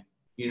and,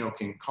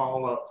 can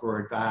call up for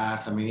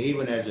advice. I mean,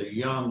 even as a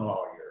young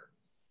lawyer,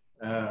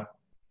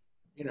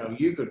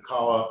 you could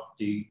call up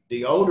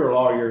the older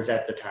lawyers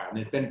at the time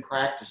that's been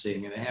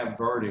practicing and they have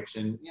verdicts,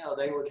 and,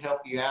 they would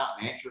help you out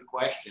and answer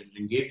questions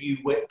and give you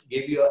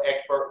an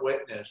expert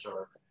witness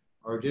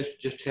or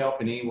just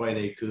help in any way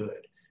they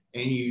could.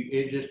 And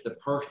it's just the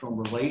personal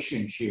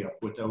relationship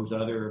with those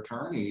other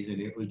attorneys,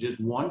 and it was just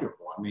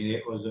wonderful. I mean,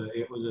 it was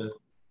a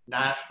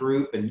nice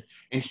group, and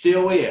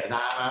still is.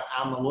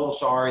 I'm a little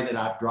sorry that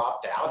I've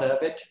dropped out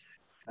of it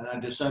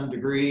to some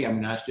degree. I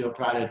mean, I still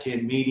try to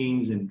attend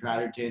meetings and try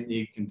to attend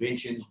the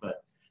conventions,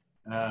 but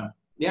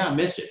yeah, I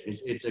miss it.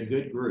 It's a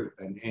good group,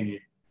 and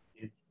it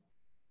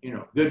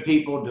good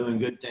people doing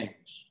good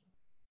things.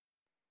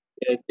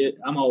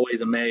 I'm always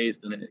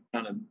amazed, and it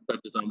kind of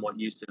touches on what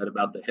you said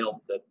about the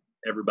help that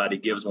everybody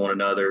gives one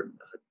another.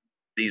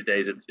 These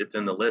days it's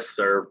in the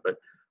listserv, but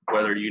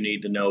whether you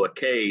need to know a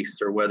case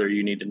or whether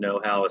you need to know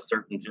how a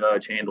certain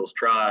judge handles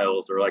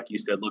trials, or like you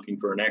said, looking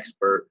for an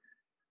expert,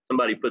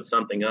 somebody puts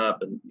something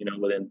up and,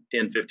 within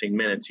 10, 15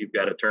 minutes, you've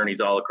got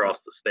attorneys all across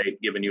the state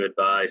giving you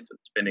advice and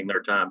spending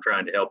their time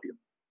trying to help you.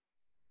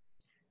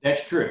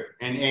 That's true.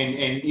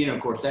 And of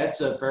course,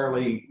 that's a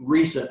fairly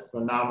recent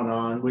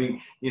phenomenon.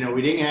 We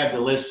didn't have the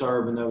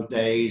listserv in those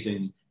days,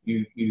 and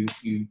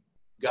you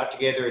got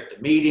together at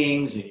the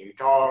meetings and you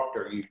talked,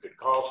 or you could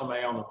call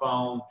somebody on the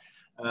phone.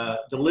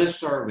 The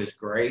listserv is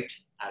great.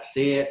 I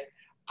see it.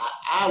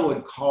 I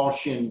would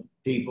caution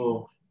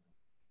people,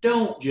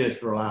 don't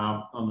just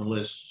rely on the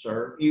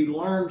listserv. You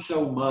learn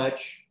so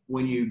much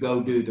when you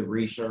go do the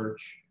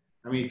research.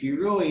 I mean, if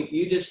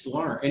you just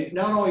learn. And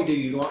not only do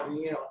you learn,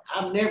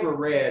 I've never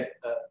read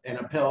an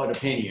appellate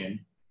opinion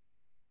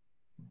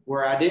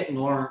where I didn't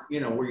learn,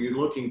 where you're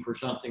looking for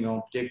something on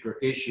a particular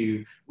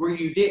issue, where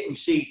you didn't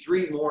see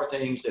 3 more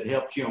things that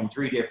helped you on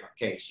 3 different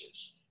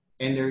cases.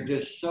 And there's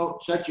just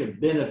such a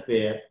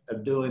benefit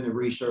of doing the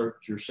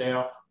research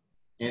yourself.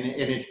 And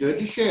it's good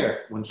to share it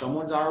when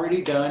someone's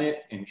already done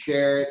it, and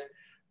share it.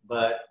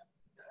 But,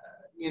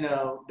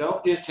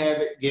 don't just have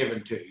it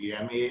given to you.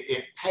 I mean,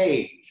 it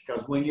pays,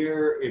 because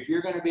if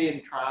you're going to be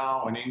in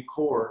trial and in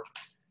court,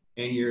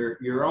 and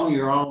you're on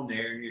your own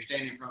there, and you're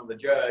standing in front of the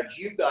judge,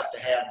 you've got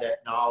to have that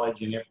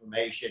knowledge and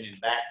information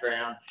and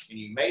background. And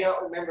you may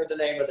not remember the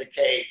name of the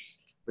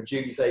case, but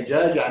you can say,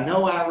 Judge, I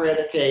know I read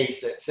a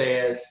case that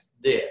says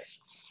this.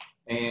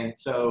 And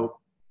so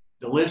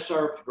the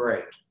listserv's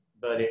great,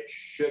 but it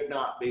should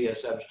not be a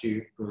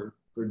substitute for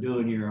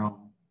doing your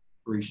own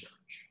research.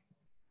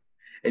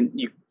 And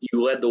you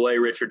led the way,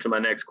 Richard, to my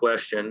next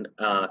question.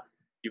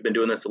 You've been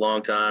doing this a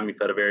long time. You've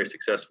had a very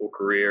successful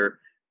career.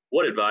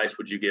 What advice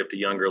would you give to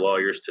younger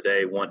lawyers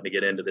today wanting to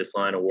get into this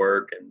line of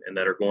work and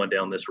that are going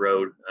down this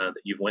road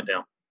that you've went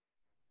down?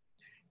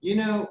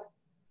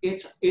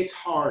 It's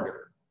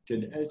harder.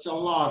 It's a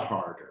lot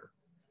harder.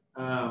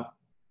 I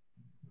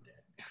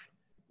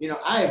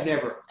have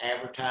never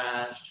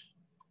advertised,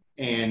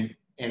 and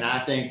I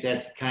think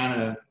that's kind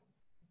of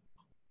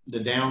the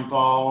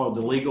downfall of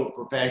the legal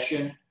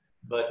profession.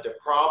 But the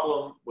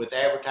problem with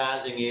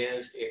advertising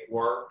is it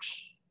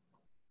works.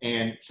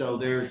 And so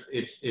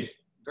it's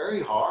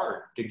very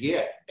hard to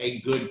get a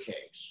good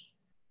case.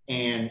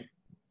 And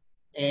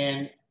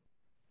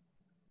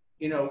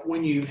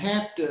when you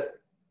have to,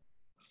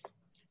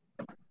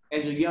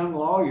 as a young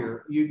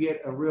lawyer, you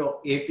get a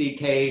real iffy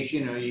case,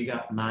 you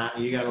got a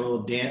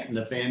little dent in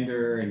the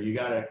fender, and you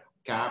got a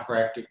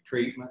chiropractic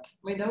treatment. I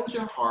mean, those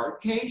are hard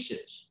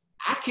cases.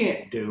 I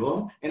can't do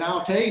them. And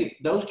I'll tell you,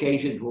 those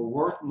cases were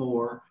worth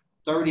more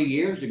 30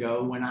 years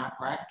ago when I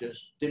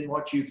practiced than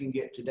what you can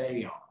get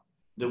today on.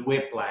 The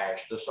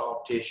whiplash, the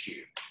soft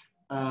tissue.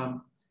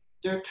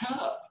 They're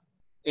tough.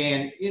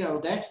 And,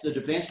 that's the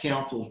defense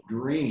counsel's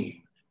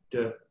dream,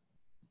 to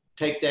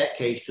take that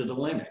case to the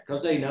limit,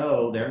 because they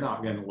know they're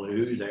not going to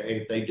lose.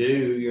 If they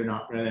do, you're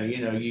not going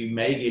to, you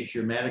may get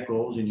your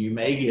medicals, and you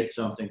may get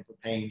something for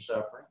pain,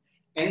 suffering.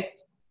 And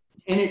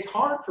it's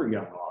hard for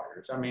young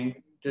lawyers,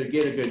 to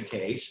get a good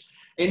case.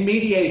 And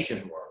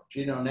mediation works.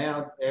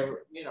 Now,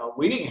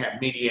 we didn't have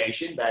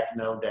mediation back in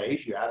those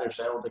days. You either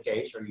settled the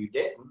case or you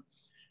didn't.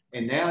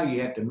 And now you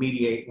have to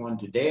mediate one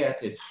to death.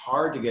 It's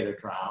hard to get a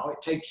trial.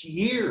 It takes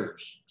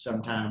years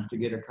sometimes to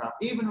get a trial,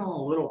 even on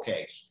a little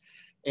case.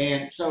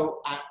 And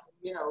so,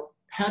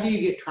 how do you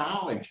get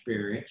trial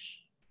experience?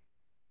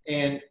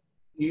 And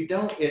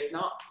it's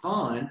not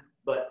fun,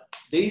 but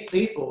these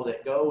people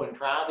that go and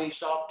try these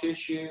soft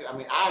tissue,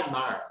 I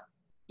admire them.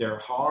 They're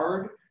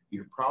hard.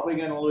 You're probably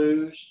going to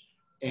lose.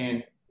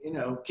 And,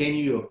 can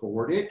you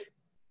afford it?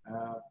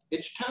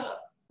 It's tough,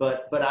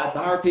 but I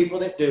admire people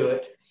that do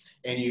it,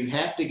 and you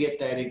have to get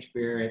that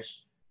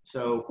experience.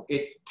 So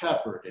it's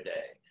tougher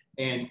today.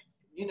 And,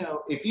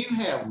 if you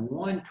have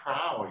one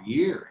trial a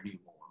year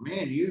anymore,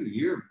 man,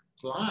 you're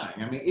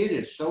flying. It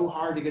is so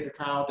hard to get a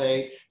trial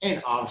date.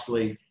 And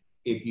obviously,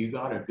 if you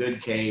got a good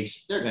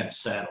case, they're going to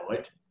settle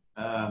it,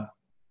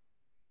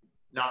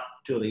 not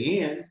till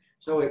the end.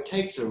 So it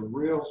takes a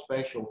real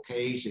special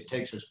case. It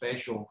takes a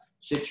special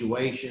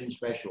situation,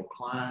 special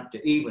client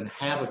to even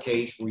have a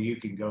case where you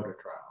can go to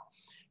trial.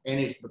 And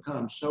it's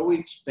become so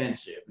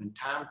expensive and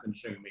time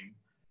consuming.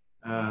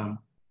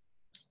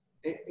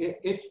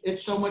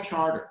 It's so much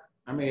harder.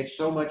 It's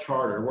so much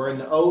harder. Where in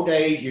the old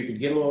days, you could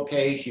get a little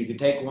case, you could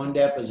take one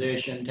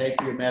deposition, take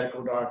your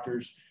medical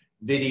doctor's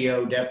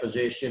video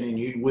deposition, and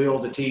you'd wheel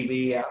the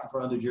TV out in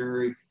front of the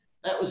jury.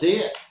 That was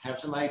it. Have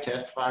somebody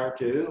testify or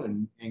two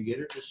and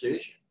get a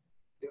decision.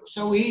 It was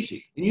so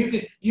easy. And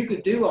you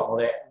could do all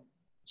that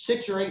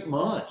 6 or 8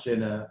 months at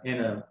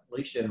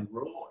least in a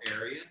rural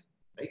area.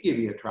 They give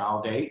you a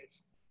trial date.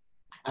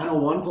 I know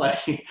one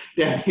place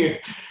down here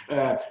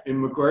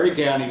in McQuarrie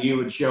County, you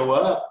would show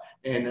up,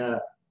 and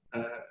there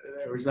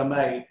was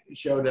somebody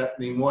showed up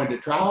and he wanted a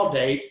trial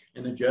date,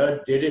 and the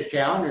judge did his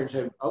calendar and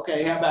said,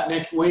 "Okay, how about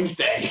next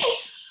Wednesday?"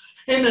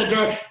 And the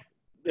judge,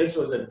 this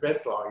was a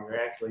defense lawyer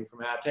actually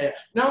from out of town.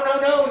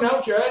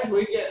 No, Judge,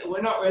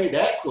 we're not ready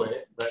that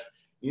quick, but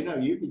you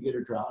could get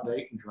a trial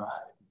date and try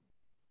it.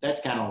 That's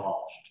kind of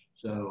lost.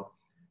 So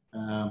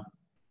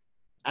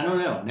I don't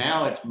know.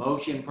 Now it's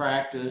motion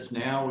practice.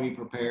 Now we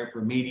prepare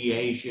for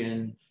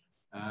mediation.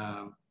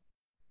 Um,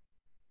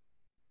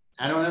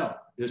 I don't know.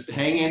 Just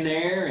hang in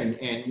there, and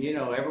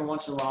every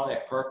once in a while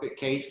that perfect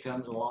case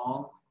comes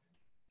along,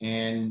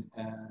 and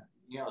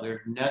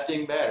there's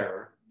nothing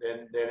better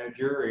than a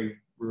jury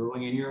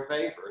ruling in your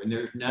favor, and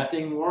there's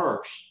nothing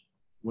worse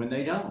when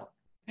they don't.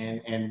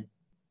 And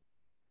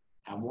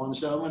I've won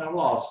some and I've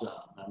lost some.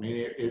 I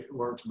mean, it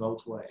works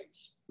both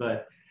ways.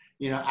 But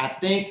I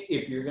think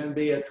if you're going to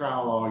be a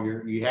trial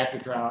lawyer, you have to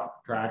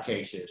try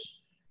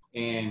cases,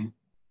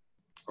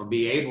 or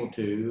be able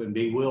to and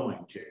be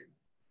willing to.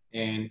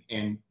 And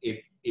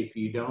if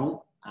you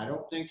don't, I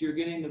don't think you're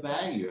getting the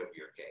value of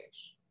your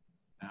case.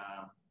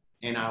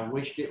 And I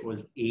wished it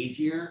was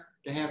easier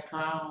to have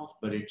trials,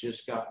 but it's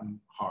just gotten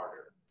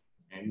harder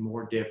and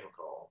more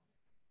difficult.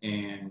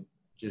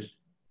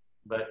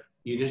 But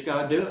you just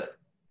got to do it.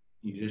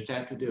 You just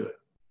have to do it.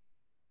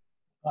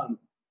 Kind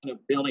of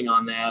building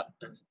on that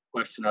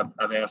question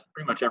I've asked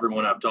pretty much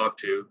everyone I've talked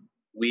to,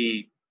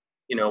 we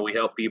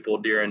help people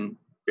during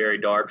very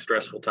dark,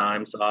 stressful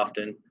times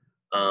often.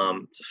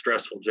 It's a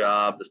stressful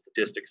job. The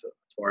statistics as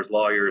far as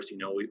lawyers,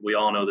 we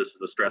all know this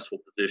is a stressful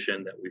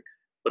position that we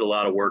put a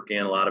lot of work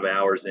in, a lot of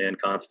hours in,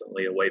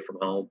 constantly away from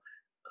home.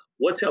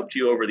 What's helped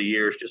you over the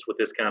years just with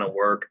this kind of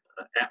work,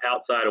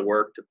 outside of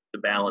work, to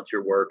balance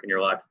your work and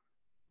your life?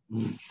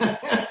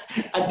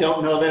 I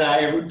don't know that I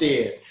ever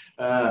did.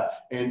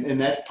 And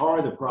that's part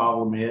of the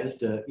problem is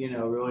to,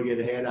 really get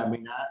ahead. I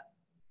mean,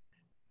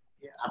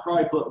 I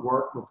probably put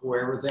work before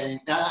everything.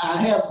 Now, I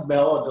have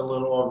mellowed a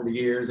little over the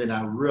years, and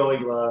I really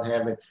love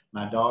having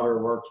my daughter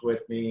works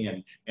with me,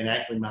 and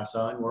actually my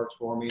son works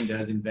for me and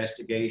does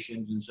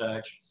investigations and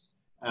such.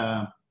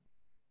 I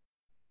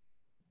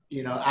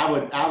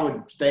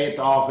would stay at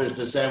the office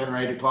to 7 or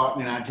 8 o'clock,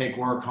 and then I'd take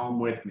work home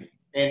with me.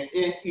 And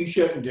you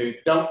shouldn't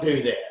don't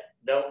do that.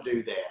 Don't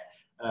do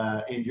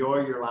that.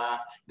 Enjoy your life.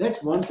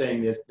 That's one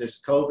thing, this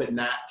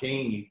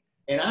COVID-19.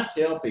 And I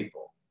tell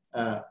people,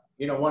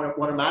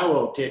 one of my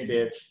little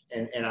tidbits,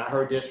 and I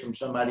heard this from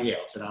somebody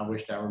else, and I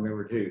wished I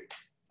remembered who.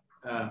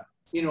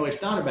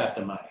 It's not about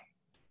the money.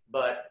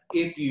 But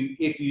if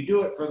you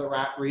do it for the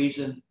right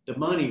reason, the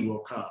money will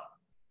come.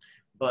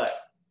 But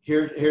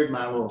here's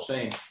my little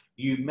saying.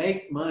 You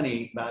make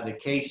money by the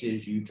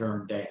cases you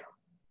turn down.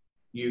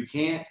 You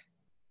can't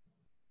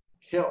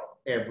help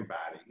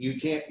everybody. You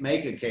can't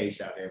make a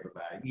case out of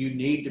everybody. You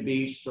need to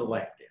be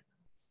selective.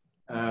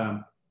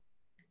 And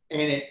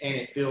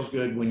it feels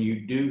good when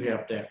you do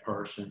help that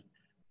person.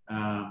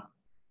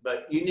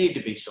 But you need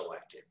to be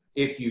selective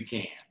if you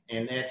can.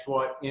 And that's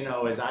what,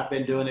 as I've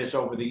been doing this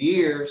over the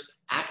years,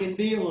 I can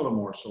be a little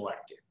more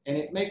selective. And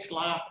it makes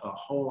life a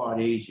whole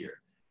lot easier.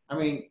 I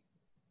mean,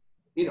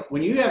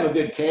 when you have a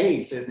good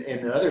case and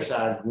the other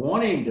side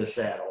wanting to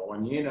settle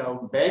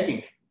and,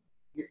 begging,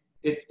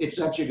 it's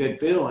such a good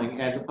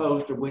feeling as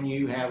opposed to when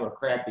you have a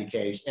crappy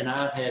case. And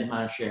I've had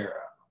my share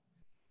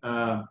of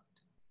them.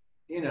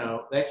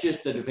 That's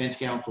just the defense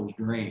counsel's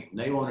dream.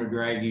 They want to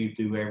drag you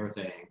through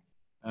everything.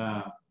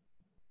 And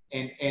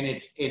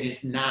it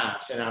is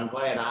nice. And I'm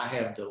glad I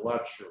have the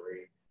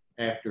luxury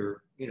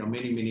after,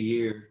 many, many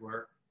years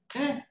where,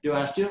 do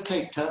I still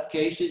take tough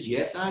cases?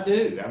 Yes, I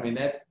do. I mean,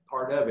 that's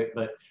part of it.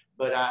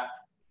 But I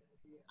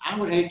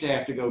would hate to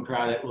have to go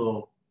try that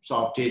little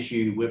soft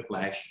tissue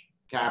whiplash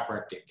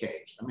chiropractic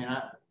case. I mean,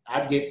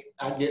 I'd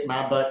get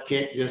my butt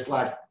kicked just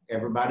like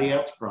everybody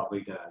else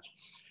probably does.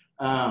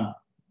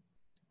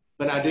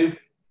 But I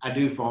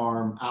do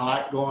farm. I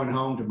like going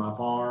home to my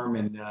farm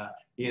and, I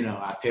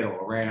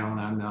piddle around.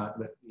 I'm not,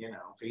 but,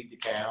 feed the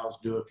cows,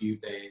 do a few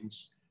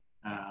things.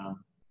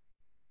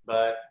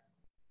 But,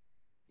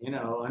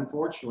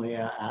 unfortunately,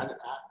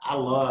 I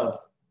love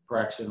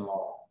practicing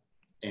law.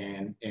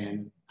 And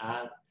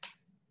I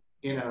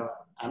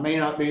may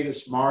not be the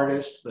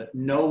smartest, but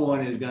no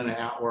one is going to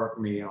outwork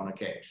me on a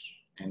case.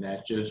 And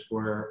that's just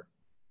where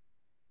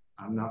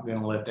I'm not going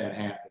to let that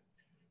happen.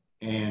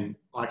 And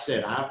like I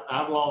said,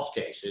 I've lost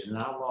cases, and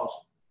I've lost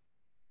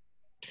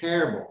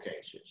terrible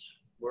cases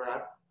where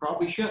I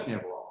probably shouldn't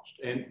have lost.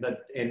 And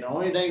the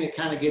only thing that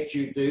kind of gets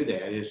you through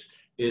that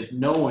is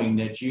knowing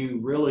that you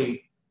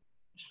really,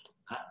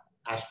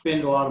 I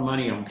spend a lot of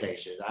money on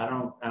cases. I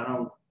don't,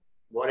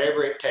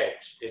 whatever it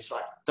takes. It's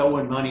like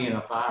throwing money in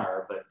a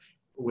fire, but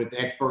with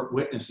expert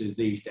witnesses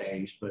these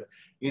days. But,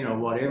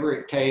 whatever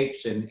it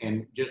takes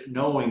and just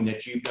knowing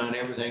that you've done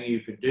everything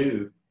you could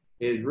do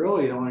is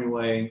really the only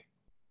way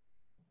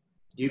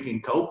you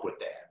can cope with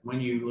that when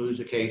you lose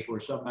a case where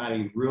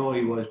somebody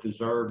really was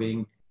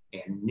deserving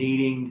and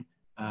needing,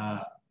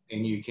 and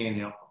you can't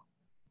help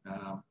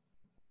them.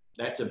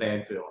 That's a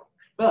bad feeling.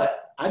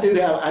 But I do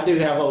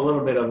have a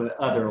little bit of an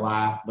other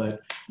life,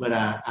 but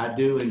I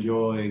do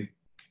enjoy.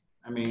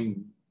 I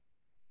mean,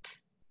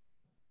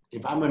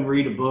 if I'm going to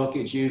read a book,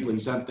 it's usually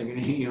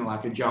something,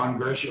 like a John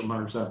Grisham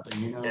or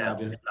something, Yeah,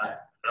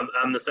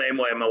 I'm the same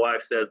way. My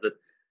wife says that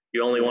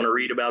you only want to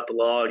read about the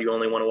law. You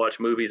only want to watch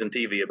movies and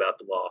TV about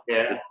the law.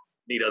 Yeah.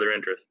 Need other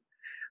interests.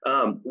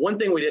 One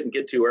thing we didn't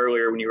get to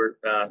earlier when you were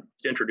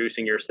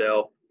introducing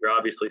yourself, you're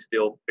obviously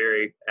still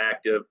very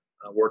active,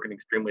 working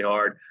extremely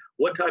hard.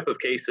 What type of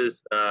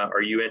cases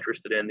are you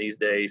interested in these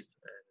days?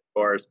 As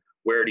far as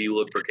where do you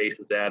look for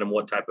cases at, and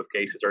what type of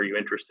cases are you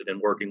interested in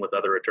working with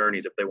other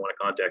attorneys if they want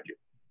to contact you?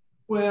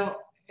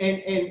 Well,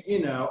 and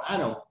you know,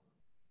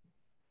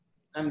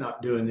 I'm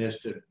not doing this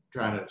to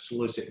try to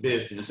solicit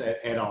business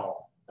at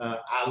all.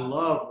 I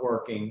love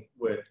working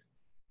with,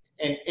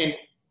 and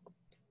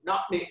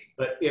not me,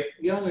 but if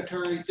young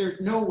attorneys, there's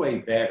no way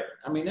better.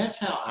 I mean, that's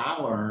how I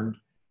learned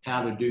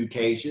how to do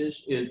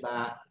cases, is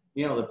by,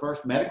 you know, the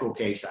first medical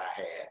case I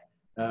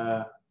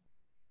had.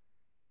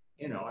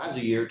 You know, I was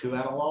a year or two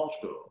out of law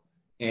school,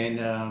 and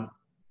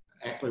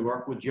actually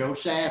worked with Joe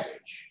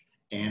Savage,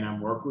 and I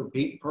worked with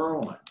Pete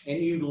Perlman,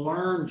 and you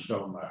learn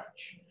so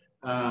much.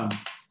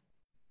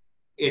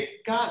 It's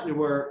gotten to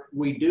where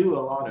we do a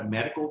lot of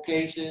medical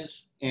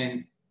cases,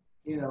 and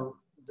you know,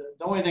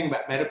 the only thing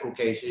about medical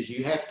cases,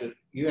 you have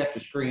to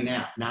screen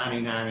out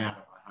 99 out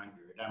of 100.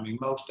 I mean,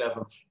 most of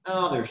them,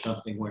 oh, there's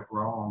something went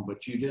wrong,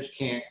 but you just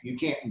can't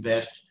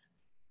invest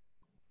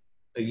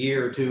a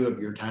year or two of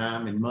your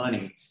time and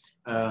money.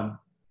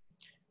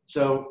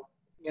 So,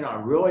 you know, I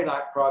really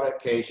like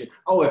product cases.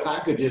 Oh, if I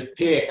could just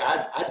pick,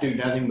 I'd do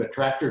nothing but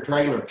tractor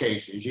trailer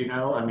cases, you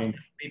know. I mean,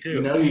 Me too.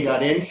 you know, you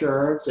got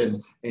insurance,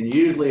 and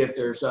usually if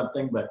there's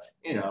something, but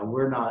you know,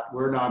 we're not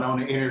on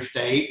the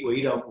interstate.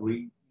 We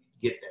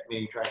get that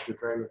many tractor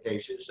trailer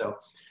cases. So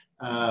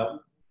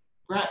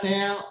right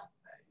now,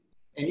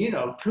 and you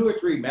know, 2 or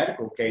 3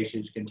 medical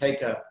cases can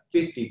take up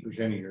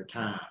 50% of your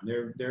time.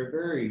 They're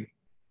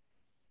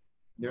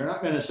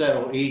not going to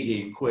settle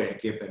easy and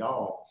quick, if at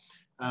all.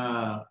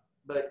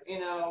 But you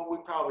know, we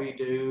probably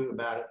do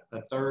about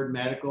a third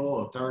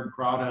medical, a third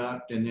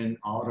product, and then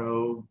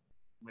auto.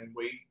 When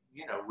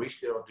we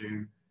still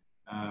do.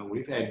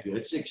 We've had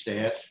good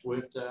success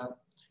with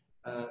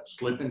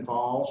slip and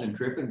falls and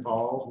trip and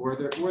falls where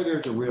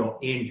there's a real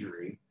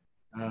injury.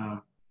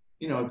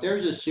 You know, if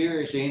there's a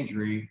serious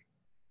injury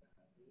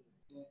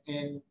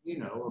and you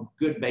know,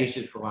 a good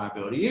basis for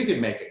liability, you can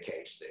make a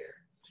case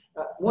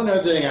there. One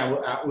other thing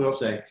I will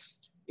say,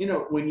 you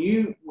know, when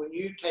you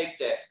take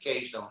that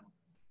case on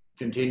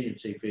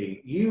contingency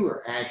fee, you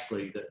are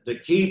actually the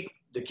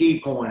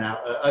key point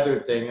out.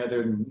 Other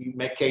than you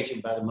make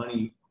cases by the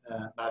money,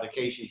 by the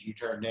cases you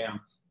turn down.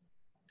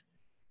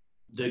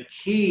 The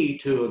key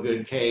to a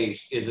good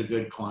case is a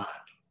good client,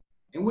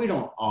 and we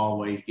don't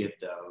always get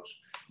those.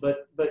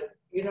 But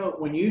you know,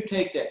 when you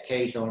take that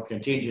case on a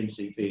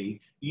contingency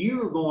fee,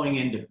 you are going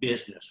into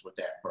business with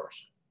that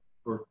person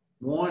for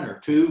 1 or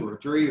 2 or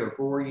 3 or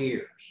 4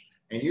 years,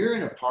 and you're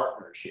in a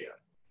partnership.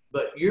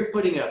 But you're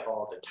putting up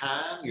all the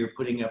time, you're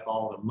putting up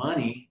all the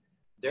money.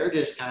 They're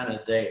just kind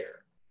of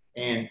there.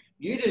 And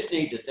you just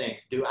need to think,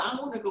 do I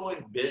want to go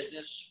in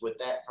business with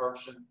that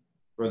person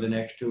for the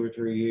next 2 or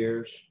 3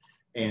 years?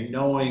 And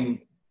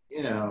knowing,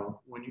 you know,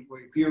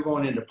 if you're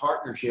going into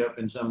partnership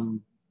in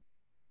some,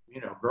 you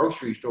know,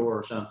 grocery store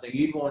or something,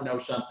 you'd want to know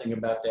something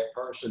about that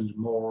person's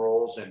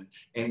morals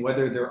and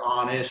whether they're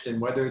honest and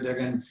whether they're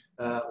going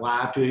to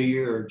lie to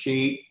you or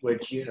cheat,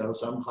 which, you know,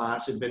 some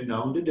clients have been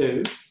known to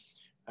do.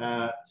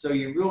 So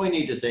you really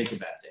need to think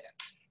about that.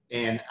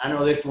 And I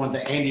know this one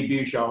that Andy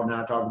Bushaw and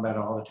I talk about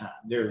all the time.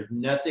 There's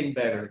nothing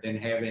better than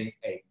having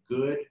a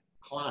good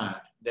client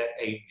that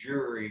a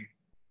jury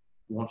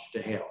wants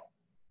to help.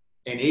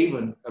 And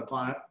even a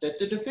client that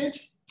the defense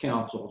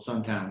counsel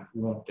sometimes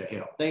want to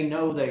help. They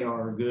know they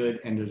are a good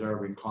and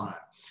deserving client.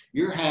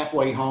 You're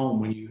halfway home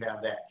when you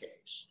have that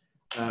case.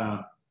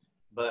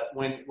 But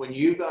when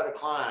you've got a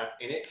client,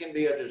 and it can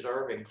be a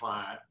deserving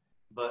client,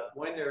 but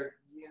when they're,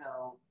 you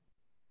know,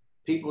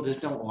 people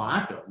just don't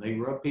like them. They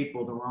rub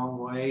people the wrong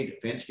way.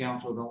 Defense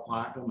counsel don't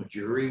like them. A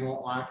jury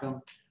won't like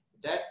them.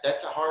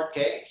 That's a hard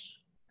case.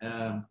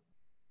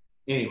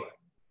 Anyway,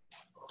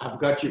 I've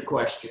got your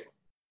question.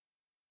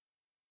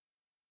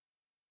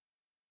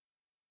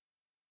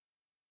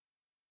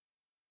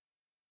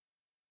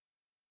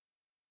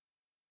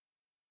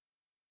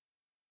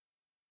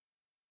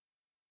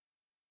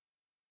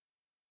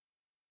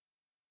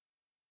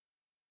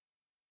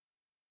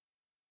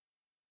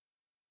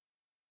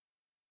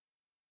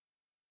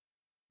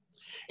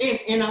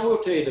 And I will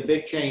tell you the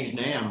big change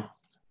now.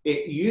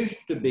 It used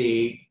to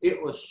be, it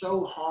was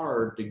so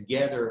hard to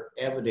gather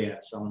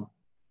evidence on,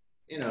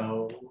 you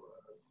know,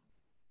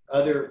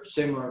 other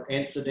similar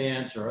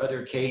incidents or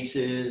other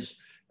cases.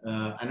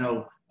 I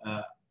know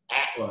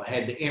ATLA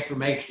had the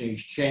information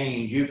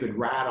exchange. You could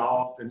write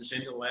off and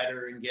send a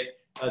letter and get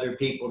other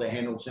people to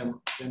handle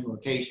similar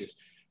cases.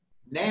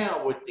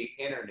 Now with the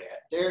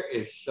internet, there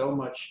is so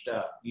much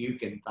stuff you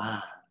can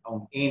find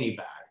on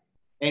anybody.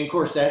 And of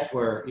course, that's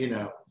where, you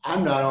know,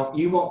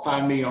 you won't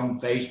find me on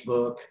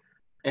Facebook.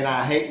 And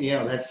I hate, you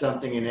know, that's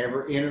something in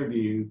every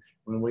interview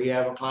when we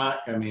have a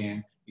client come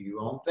in, you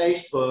on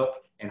Facebook,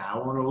 and I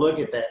want to look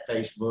at that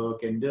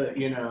Facebook and do it,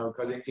 you know,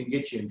 because it can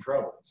get you in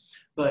trouble.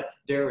 But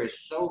there is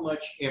so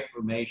much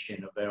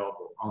information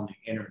available on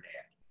the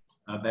internet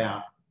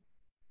about,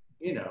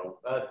 you know,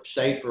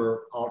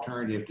 safer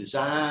alternative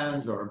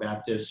designs or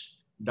about this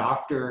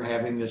doctor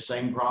having the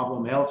same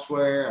problem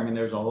elsewhere. I mean,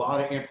 there's a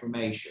lot of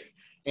information,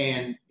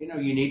 and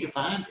you need to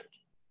find it,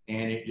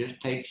 and it just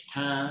takes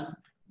time.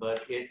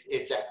 But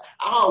I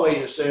always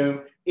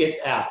assume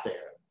it's out there.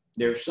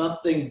 There's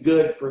something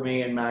good for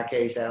me in my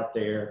case out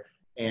there,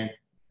 and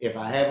if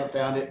I haven't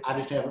found it, I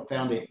just haven't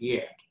found it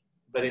yet.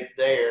 But it's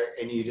there,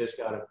 and you just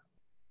got to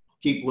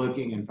keep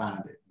looking and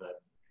find it.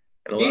 But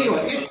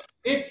anyway,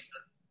 it's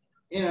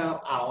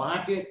I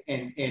like it,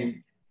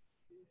 and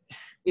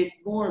it's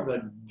more of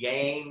a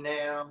game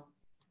now.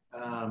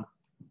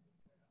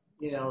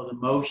 The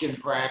motion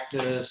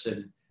practice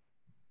and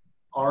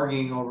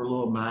arguing over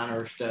little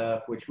minor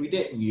stuff, which we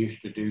didn't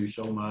used to do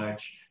so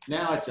much.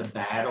 Now it's a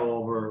battle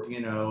over,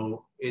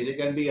 is it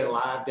going to be a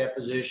live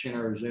deposition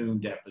or a Zoom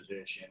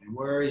deposition? And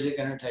where is it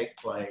going to take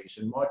place?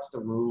 And what's the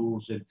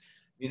rules? And,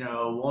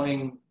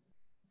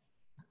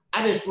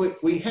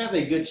 we have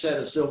a good set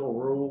of civil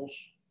rules,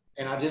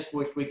 and I just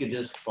wish we could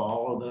just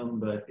follow them.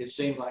 But it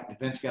seems like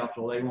defense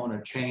counsel, they want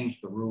to change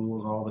the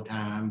rules all the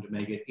time to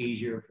make it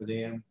easier for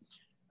them.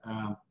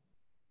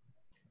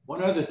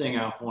 One other thing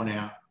I'll point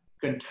out,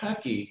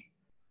 Kentucky,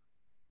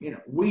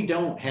 we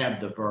don't have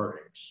the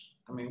verdicts.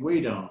 I mean,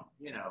 we don't,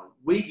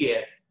 we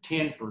get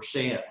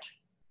 10%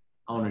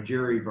 on a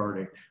jury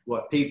verdict,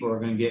 what people are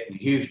going to get in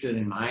Houston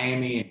and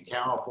Miami and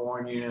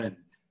California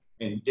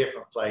and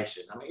different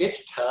places. I mean,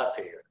 it's tough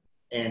here.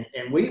 And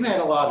we've had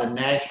a lot of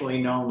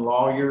nationally known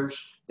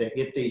lawyers that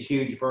get these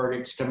huge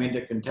verdicts come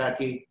into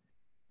Kentucky.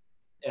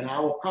 And I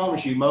will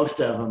promise you,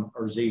 most of them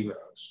are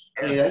zeros.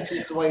 I mean, that's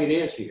just the way it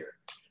is here.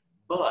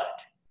 But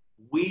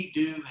we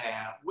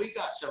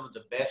got some of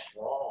the best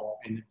law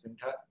in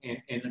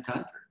the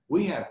country.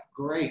 We have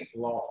great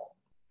law.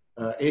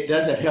 It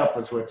doesn't help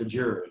us with the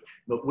jury,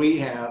 but we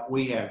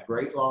have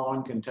great law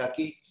in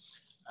Kentucky.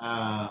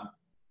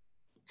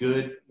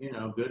 Good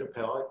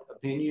appellate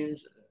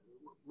opinions.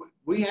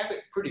 We have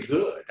it pretty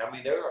good. I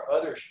mean, there are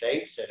other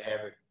states that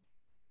have it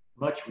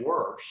much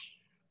worse,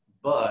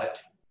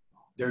 but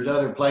there's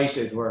other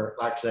places where,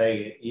 like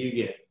say, you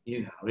get,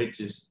 it's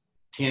just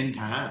 10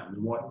 times.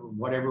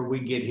 Whatever we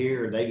get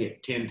here, they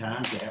get 10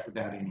 times that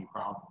without any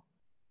problem.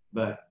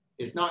 But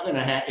it's not going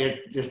to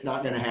it's just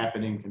not going to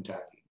happen in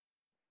Kentucky.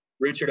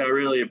 Richard, I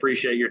really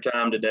appreciate your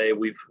time today.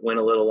 We've went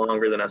a little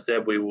longer than I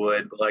said we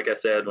would, but like I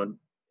said, when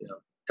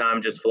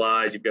time just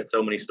flies, you've got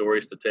so many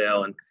stories to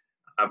tell, and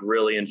I've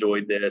really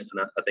enjoyed this,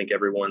 and I think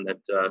everyone that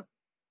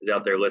is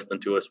out there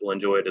listening to us will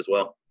enjoy it as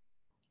well.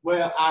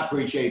 Well, I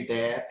appreciate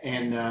that,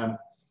 and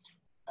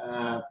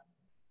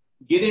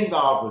get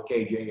involved with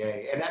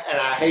KJA. And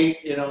I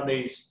hate,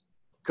 these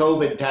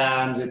COVID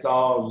times, it's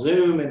all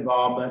Zoom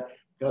involvement,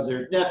 because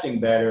there's nothing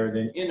better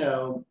than,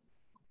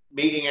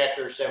 meeting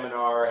after a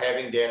seminar,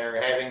 having dinner,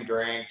 having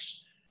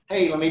drinks.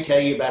 Hey, let me tell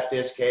you about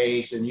this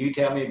case, and you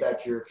tell me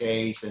about your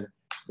case. And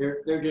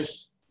they're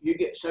just, you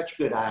get such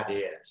good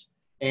ideas.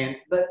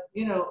 But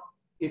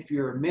if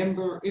you're a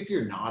member, if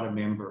you're not a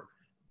member,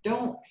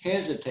 don't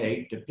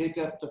hesitate to pick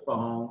up the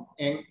phone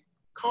and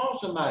call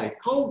somebody,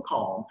 cold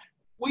call them.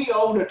 We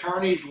old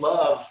attorneys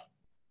love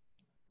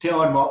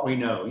telling what we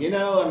know.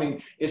 I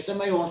mean, if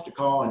somebody wants to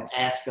call and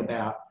ask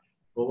about,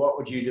 well, what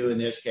would you do in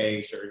this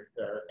case, or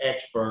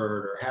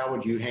expert, or how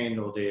would you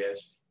handle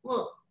this?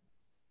 Well,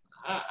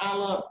 I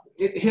love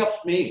it. It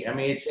helps me. I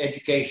mean, it's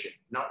education,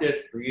 not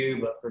just for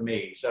you, but for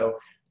me. So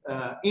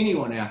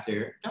anyone out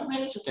there, don't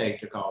hesitate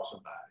to call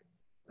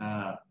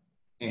somebody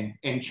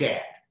and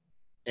chat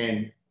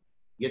and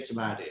get some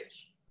ideas.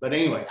 But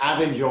anyway,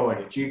 I've enjoyed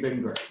it. You've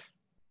been great.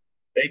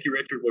 Thank you,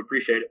 Richard. We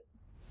appreciate it.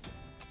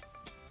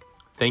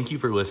 Thank you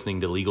for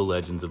listening to Legal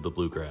Legends of the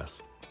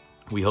Bluegrass.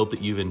 We hope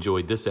that you've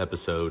enjoyed this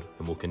episode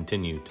and will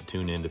continue to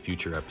tune in to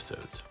future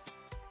episodes.